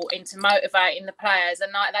his all into motivating the players.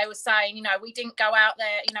 And like they were saying, we didn't go out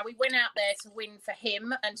there, we went out there to win for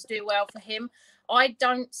him and to do well for him. I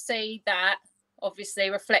don't see that, obviously,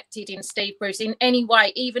 reflected in Steve Bruce in any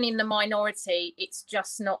way, even in the minority. It's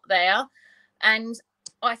just not there. And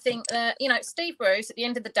I think that, Steve Bruce, at the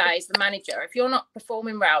end of the day, is the manager. If you're not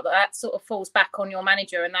performing well, that sort of falls back on your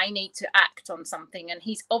manager and they need to act on something. And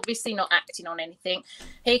he's obviously not acting on anything.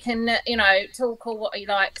 He can, talk all what he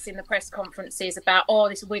likes in the press conferences about,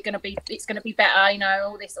 it's going to be better,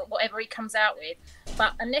 all this, or whatever he comes out with.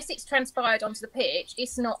 But unless it's transpired onto the pitch,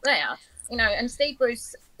 it's not there. And Steve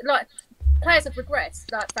Bruce, like, players have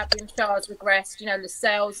regressed. Like Fabian Schär has regressed,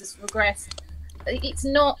 Lascelles has regressed. It's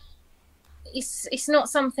not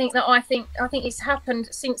something that I think it's happened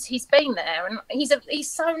since he's been there, and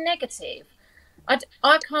he's so negative.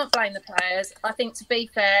 I can't blame the players. I think, to be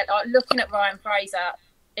fair, like, looking at Ryan Fraser,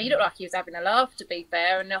 he looked like he was having a laugh, to be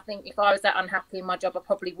fair, and I think if I was that unhappy in my job, I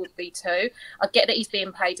probably would be too. I get that he's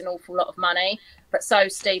being paid an awful lot of money, but so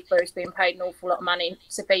Steve Bruce being paid an awful lot of money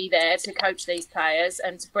to be there to coach these players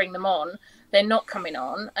and to bring them on. They're not coming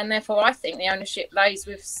on, and therefore I think the ownership lays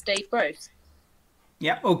with Steve Bruce.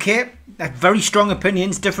 Yeah, okay. Very strong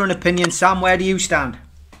opinions, different opinions. Sam, where do you stand?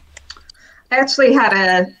 I actually had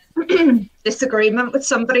a disagreement with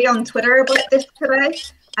somebody on Twitter about this today.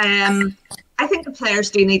 I think the players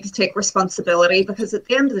do need to take responsibility because at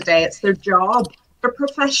the end of the day, it's their job. They're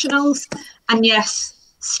professionals. And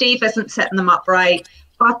yes, Steve isn't setting them up right.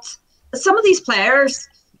 But some of these players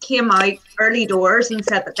came out early doors and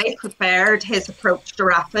said that they preferred his approach to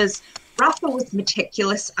Rafa's. Rafa was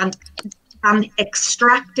meticulous and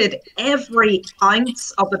extracted every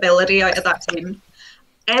ounce of ability out of that team,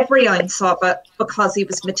 every ounce of it, because he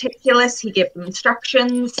was meticulous. He gave them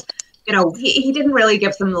instructions. He didn't really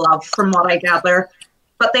give them love, from what I gather,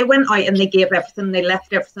 but they went out and they gave everything. They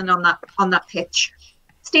left everything on that pitch.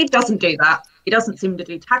 Steve doesn't do that. He doesn't seem to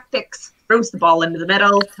do tactics, throws the ball into the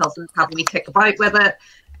middle, tells them to have me kick about with it,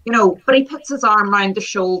 you know, but he puts his arm around the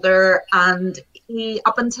shoulder and he,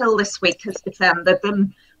 up until this week, has defended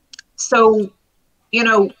them. So, you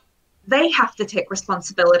know, they have to take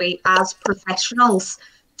responsibility as professionals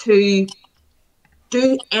to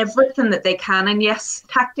do everything that they can. And yes,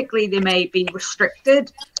 tactically they may be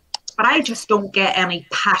restricted, but I just don't get any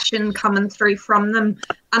passion coming through from them.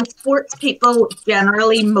 And sports people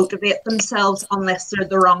generally motivate themselves unless they're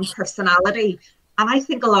the wrong personality. And I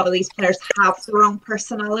think a lot of these players have the wrong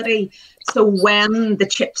personality. So when the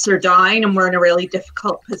chips are down and we're in a really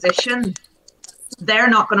difficult position, they're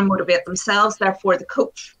not going to motivate themselves. Therefore, the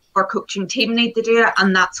coach or coaching team need to do it.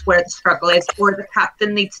 And that's where the struggle is, or the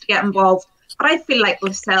captain needs to get involved. But I feel like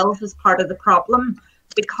Lascelles is part of the problem,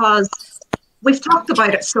 because we've talked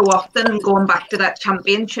about it so often, going back to that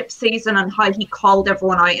championship season and how he called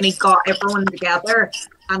everyone out and he got everyone together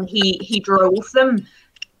and he drove them.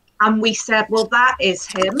 And we said, well, that is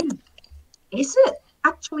him. Is it?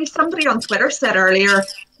 Actually, somebody on Twitter said earlier,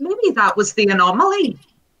 maybe that was the anomaly.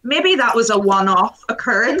 Maybe that was a one-off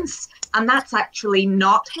occurrence and that's actually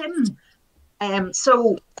not him.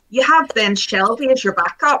 So you have then Shelby as your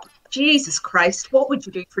backup. Jesus Christ, what would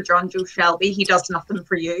you do for John Joe Shelby? He does nothing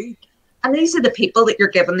for you. And these are the people that you're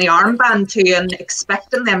giving the armband to and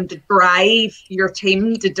expecting them to drive your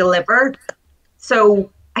team to deliver.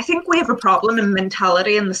 So I think we have a problem in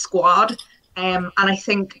mentality in the squad. And I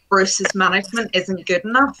think Bruce's management isn't good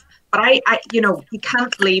enough. But I you know, you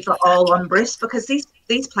can't leave it all on Bruce, because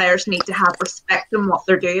these players need to have respect in what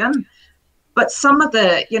they're doing. But some of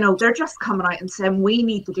the, you know, they're just coming out and saying, we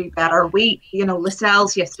need to do better. We, you know,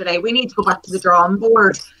 Lascelles yesterday, we need to go back to the drawing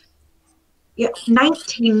board. Yeah,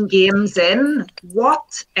 19 games in,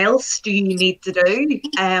 what else do you need to do?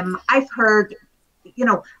 I've heard, you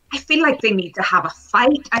know, I feel like they need to have a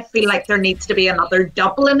fight. I feel like there needs to be another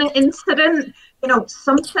Dublin incident. You know,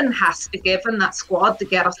 something has to give in that squad to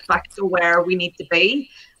get us back to where we need to be.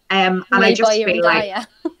 And I just feel like,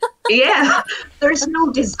 yeah, there's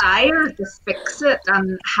no desire to fix it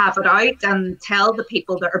and have it out and tell the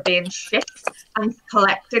people that are being shit and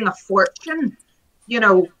collecting a fortune. You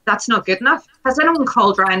know, that's not good enough. Has anyone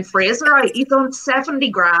called Ryan Fraser out? He's on 70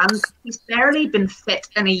 grand. He's barely been fit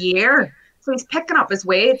in a year. So he's picking up his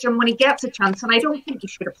wage. And when he gets a chance, and I don't think he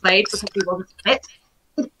should have played because he wasn't fit,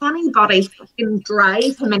 did anybody fucking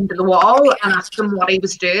drive him into the wall and ask him what he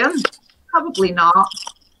was doing? Probably not.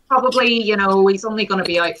 Probably, you know, he's only going to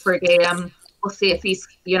be out for a game. We'll see if he's,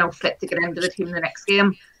 you know, fit to get into the team the next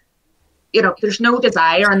game. You know, there's no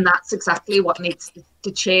desire, and that's exactly what needs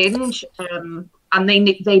to change. And they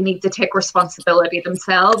need to take responsibility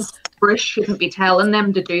themselves. Bruce shouldn't be telling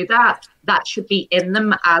them to do that. That should be in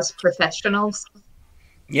them as professionals.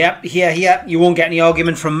 Yep, yeah. You won't get any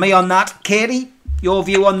argument from me on that. Katie, your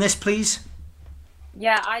view on this, please?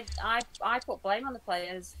 Yeah, I put blame on the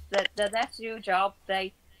players. They're there to do a job.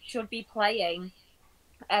 They should be playing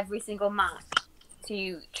every single match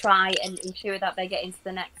to try and ensure that they get into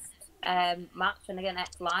the next match and they get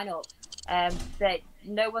next lineup. That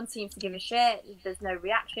no one seems to give a shit. There's no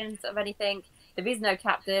reactions of anything. There is no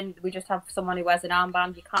captain. We just have someone who wears an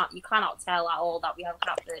armband. You cannot tell at all that we have a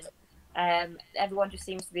captain. Everyone just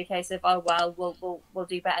seems to be a case of, oh well, we'll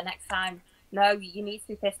do better next time. No, you need to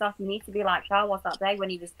be pissed off. You need to be like Charles was that day when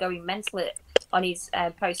he was going mentally on his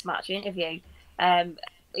post-match interview.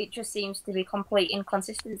 It just seems to be complete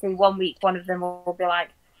inconsistency. 1 week, one of them will be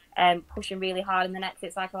like pushing really hard, and the next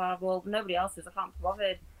it's like, oh well, nobody else is. I can't be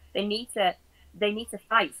bothered. They need to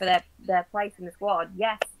fight for their place in the squad.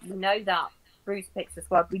 Yes, we know that Bruce picks the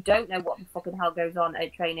squad. We don't know what the fucking hell goes on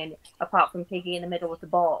at training apart from Piggy in the middle with the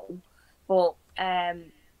ball. But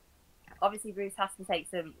obviously Bruce has to take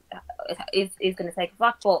is going to take a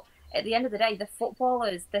flak. But at the end of the day, the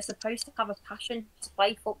footballers, they're supposed to have a passion to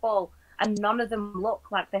play football, and none of them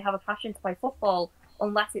look like they have a passion to play football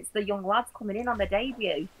unless it's the young lads coming in on their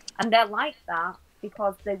debut, and they're like that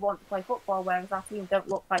because they want to play football, whereas our team don't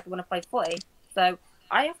look like they want to play footy. So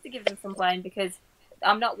I have to give them some blame because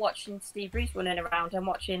I'm not watching Steve Bruce running around, I'm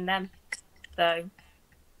watching them. So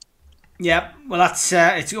yeah, well, that's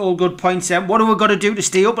it's all good points. What have we got to do to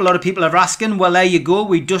stay up? A lot of people are asking. Well, there you go.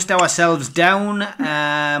 We dust ourselves down.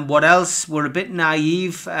 What else? We're a bit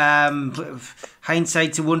naive.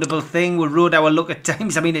 Hindsight's a wonderful thing. We rode our luck at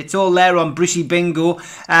times. I mean, it's all there on Brucey Bingo.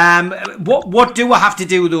 What do I have to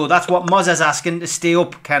do, though? That's what Moz is asking, to stay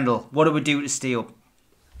up, Kendall. What do we do to stay up?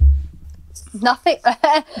 Nothing.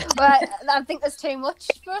 But I think there's too much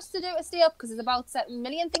for us to do to stay up because there's about 7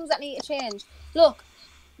 million things that need to change. Look,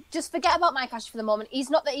 just forget about Mike Ashley for the moment. He's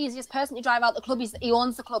not the easiest person to drive out the club. He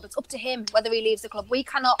owns the club. It's up to him whether he leaves the club. We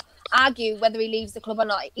cannot argue whether he leaves the club or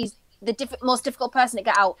not. He's the most difficult person to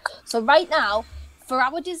get out. So right now, for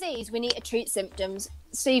our disease, we need to treat symptoms.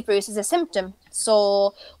 Steve Bruce is a symptom.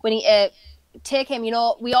 So we need to take him. You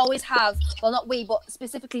know, we always have, well, not we, but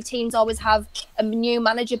specifically teams always have a new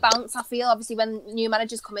manager bounce, I feel. Obviously, when new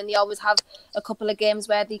managers come in, they always have a couple of games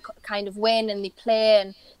where they kind of win and they play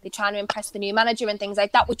and they're trying to impress the new manager and things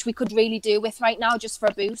like that, which we could really do with right now just for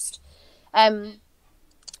a boost.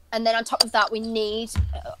 And then on top of that, we need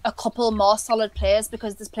a couple more solid players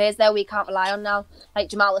because there's players there we can't rely on now, like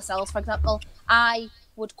Jamal Lascelles, for example. I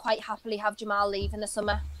would quite happily have Jamal leave in the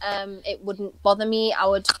summer. It wouldn't bother me. I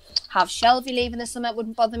would have Shelby leave in the summer. It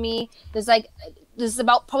wouldn't bother me. There's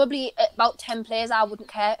probably about 10 players I wouldn't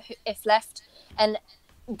care if left. And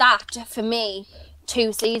that, for me,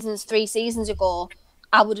 3 seasons ago,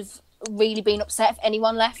 I would have really been upset if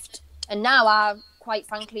anyone left. And now I, quite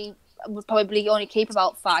frankly, would probably only keep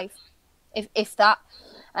about 5, if that.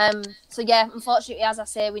 So yeah, unfortunately, as I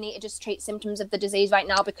say, we need to just treat symptoms of the disease right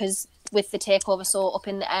now because with the takeover so up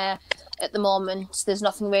in the air at the moment, there's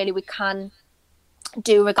nothing really we can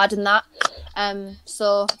do regarding that.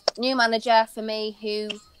 So new manager for me, who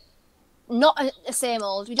not a same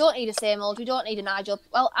old. We don't need a same old. We don't need a Nigel.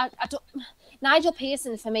 Well, I don't. Nigel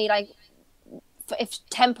Pearson for me, like, if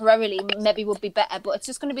temporarily maybe would be better, but it's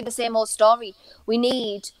just going to be the same old story. We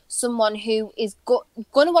need someone who is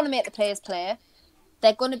going to want to make the players play.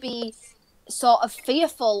 They're going to be sort of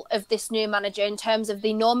fearful of this new manager in terms of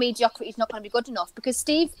they know mediocrity is not going to be good enough because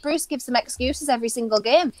Steve Bruce gives them excuses every single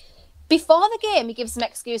game. Before the game, he gives them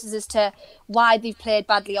excuses as to why they've played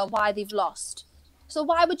badly or why they've lost. So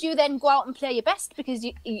why would you then go out and play your best? Because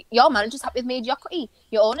your manager's happy with mediocrity.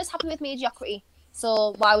 Your owner's happy with mediocrity.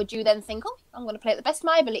 So why would you then think, oh, I'm going to play at the best of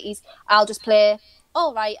my abilities. I'll just play,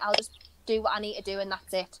 all right, I'll just do what I need to do and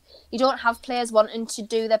that's it. You don't have players wanting to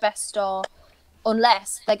do their best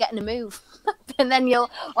unless they're getting a move. And then you'll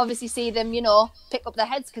obviously see them, pick up their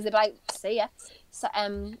heads because they're like, see ya.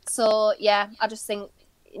 So yeah, I just think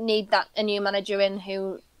need a new manager in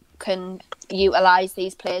who can utilise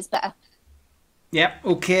these players better. Yeah,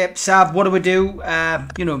 okay. Sav, what do we do,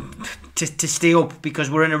 to stay up because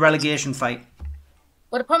we're in a relegation fight?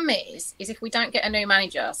 Well, the problem is if we don't get a new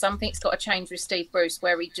manager, something's got to change with Steve Bruce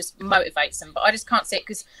where he just motivates them. But I just can't see it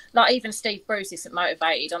because, like, even Steve Bruce isn't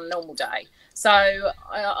motivated on a normal day. So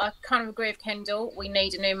I kind of agree with Kendall. We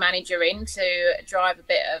need a new manager in to drive a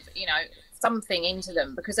bit of, something into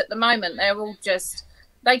them because at the moment they're all just,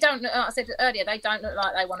 they don't, like I said earlier, they don't look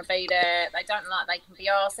like they want to be there. They don't look like they can be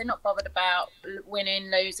asked. They're not bothered about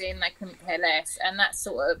winning, losing. They couldn't care less. And that's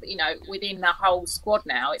sort of, within the whole squad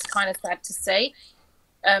now, it's kind of sad to see.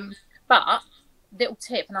 But little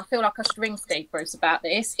tip, and I feel like I should ring Steve Bruce about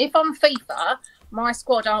this. If on FIFA my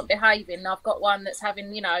squad aren't behaving, I've got one that's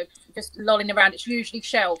having, just lolling around. It's usually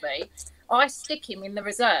Shelby. I stick him in the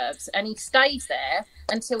reserves, and he stays there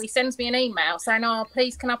until he sends me an email saying, "Oh,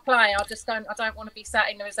 please, can I play? I don't want to be sat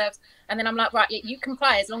in the reserves." And then I'm like, "Right, you can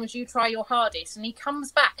play as long as you try your hardest." And he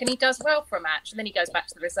comes back and he does well for a match, and then he goes back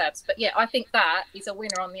to the reserves. But yeah, I think that is a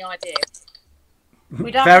winner on the idea.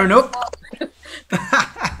 Fair enough.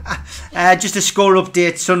 Just a score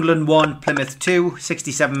update: Sunderland 1, Plymouth 2,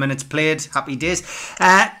 67 minutes played. Happy days.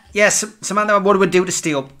 Yes, Samantha, what do we do to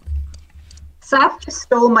stay up? Saf just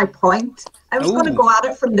stole my point. I was going to go at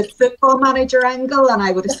it from the football manager angle, and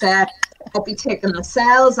I would have said I'd be taking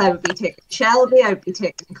Lascelles, I would be taking Shelby, I would be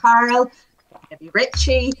taking Carl, maybe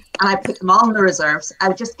Richie, and I'd put them all in the reserves. I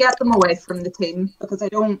would just get them away from the team because I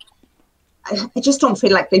just don't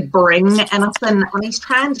feel like they bring anything, and he's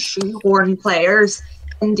trying to shoehorn players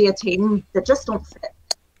into a team that just don't fit.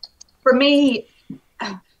 For me,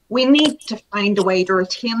 we need to find a way to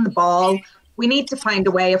retain the ball. We need to find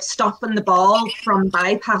a way of stopping the ball from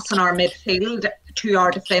bypassing our midfield to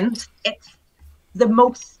our defence. It's the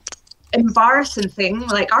most embarrassing thing.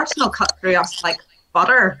 Like, Arsenal cut through us like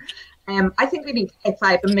butter. I think we need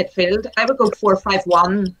 5 in midfield. I would go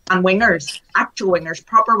 4-5-1 and wingers, actual wingers,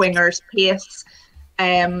 proper wingers, pace.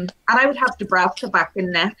 And I would have Dubravka back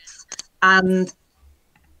in nets. And,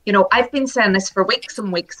 I've been saying this for weeks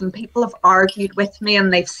and weeks, and people have argued with me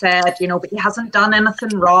and they've said, but he hasn't done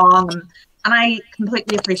anything wrong. And I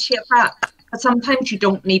completely appreciate that. But sometimes you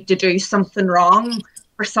don't need to do something wrong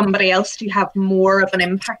for somebody else to have more of an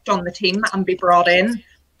impact on the team and be brought in.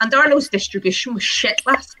 And Darlow's distribution was shit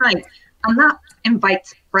last night. And that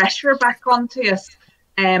invites pressure back onto us.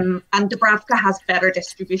 And Dubravka has better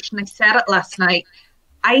distribution. I said it last night.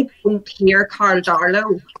 I don't hear Carl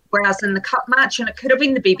Darlow. Whereas in the cup match, and it could have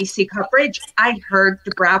been the BBC coverage, I heard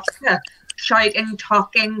Dubravka shouting,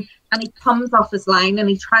 talking, and he comes off his line and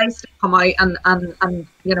he tries to come out and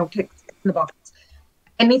you know, take the box.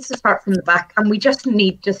 It needs to start from the back, and we just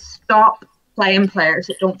need to stop playing players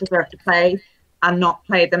that don't deserve to play and not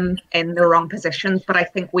play them in the wrong positions. But I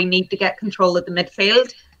think we need to get control of the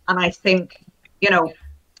midfield, and I think, you know,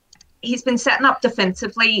 he's been setting up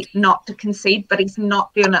defensively not to concede, but he's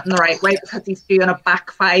not doing it in the right way because he's doing a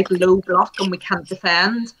back five low block and we can't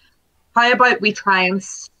defend. How about we try and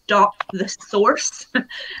stop the source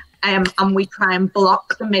and we try and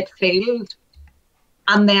block the midfield,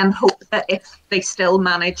 and then hope that if they still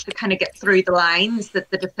manage to kind of get through the lines, that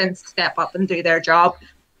the defence step up and do their job.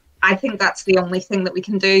 I think that's the only thing that we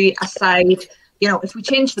can do aside, you know, if we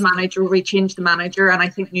change the manager, we change the manager, and I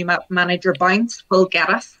think new manager bounce will get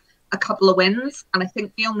us a couple of wins. And I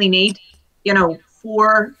think we only need, you know,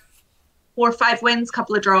 four or 5 wins,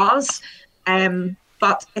 couple of draws.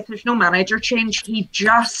 But if there's no manager change, he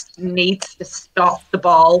just needs to stop the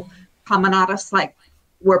ball coming at us like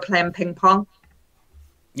we're playing ping pong.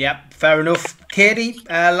 Yep, fair enough. Katie,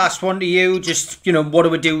 last one to you. Just, you know, what do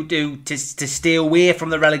we do to stay away from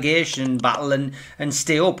the relegation battle and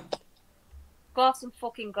stay up? Score some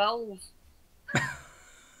fucking goals.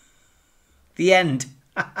 The end.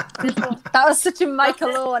 That was such a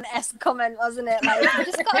Michael Owen-esque comment, wasn't it?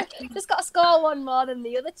 Like, we just got to score one more than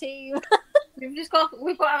the other team. We've got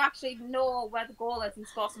to actually know where the goal is and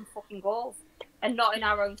score some fucking goals, and not in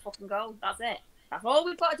our own fucking goal. That's it. That's all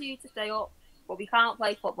we've got to do to stay up. But we can't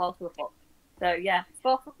play football to a fuck. So yeah,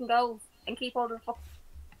 score fucking goals and keep hold of the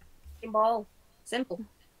fucking ball. Simple.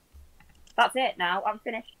 That's it. Now I'm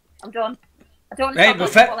finished. I'm done. I don't want to talk about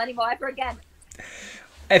football anymore ever again.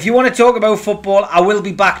 If you want to talk about football, I will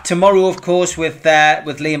be back tomorrow, of course, with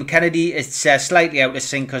Liam Kennedy. It's slightly out of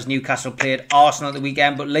sync because Newcastle played Arsenal at the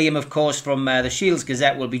weekend. But Liam, of course, from the Shields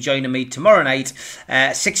Gazette will be joining me tomorrow night,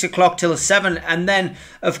 6 o'clock till 7. And then,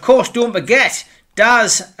 of course, don't forget,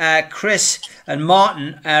 Daz, Chris and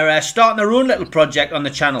Martin are starting their own little project on the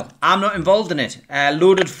channel. I'm not involved in it.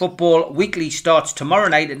 Loaded Football Weekly starts tomorrow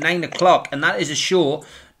night at 9 o'clock, and that is a show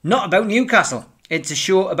not about Newcastle. It's a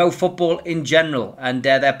show about football in general, and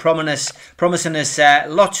they're promising us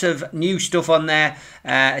lots of new stuff on there.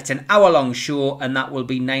 It's an hour-long show, and that will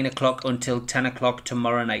be 9 o'clock until 10 o'clock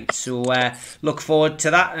tomorrow night. So look forward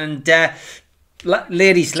to that. And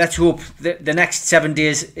ladies, let's hope the next 7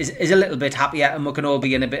 days is a little bit happier, and we can all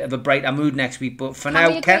be in a bit of a brighter mood next week. But for now,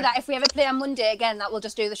 we agree that if we ever play on Monday again, that we'll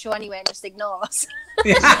just do the show anyway and just ignore us.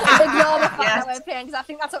 Ignore the fact that we're playing, because I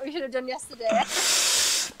think that's what we should have done yesterday.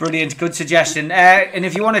 Brilliant, good suggestion. And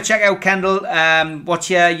if you want to check out Kendall, what's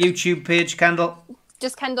your YouTube page, Kendall?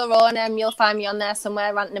 Just Kendall Rowan, you'll find me on there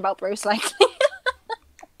somewhere ranting about Bruce likely.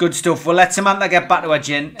 Good stuff. Well, let Samantha get back to her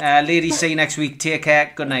gin. Ladies, see you next week. Take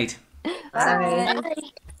care. Good night. Bye. Bye.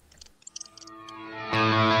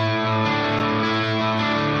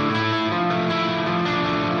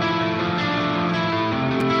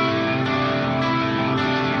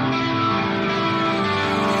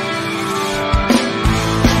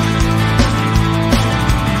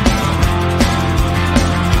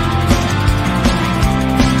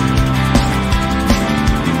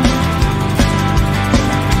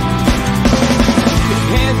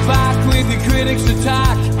 Critics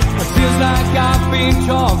attack. It feels like I've been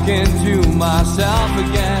talking to myself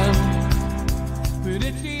again.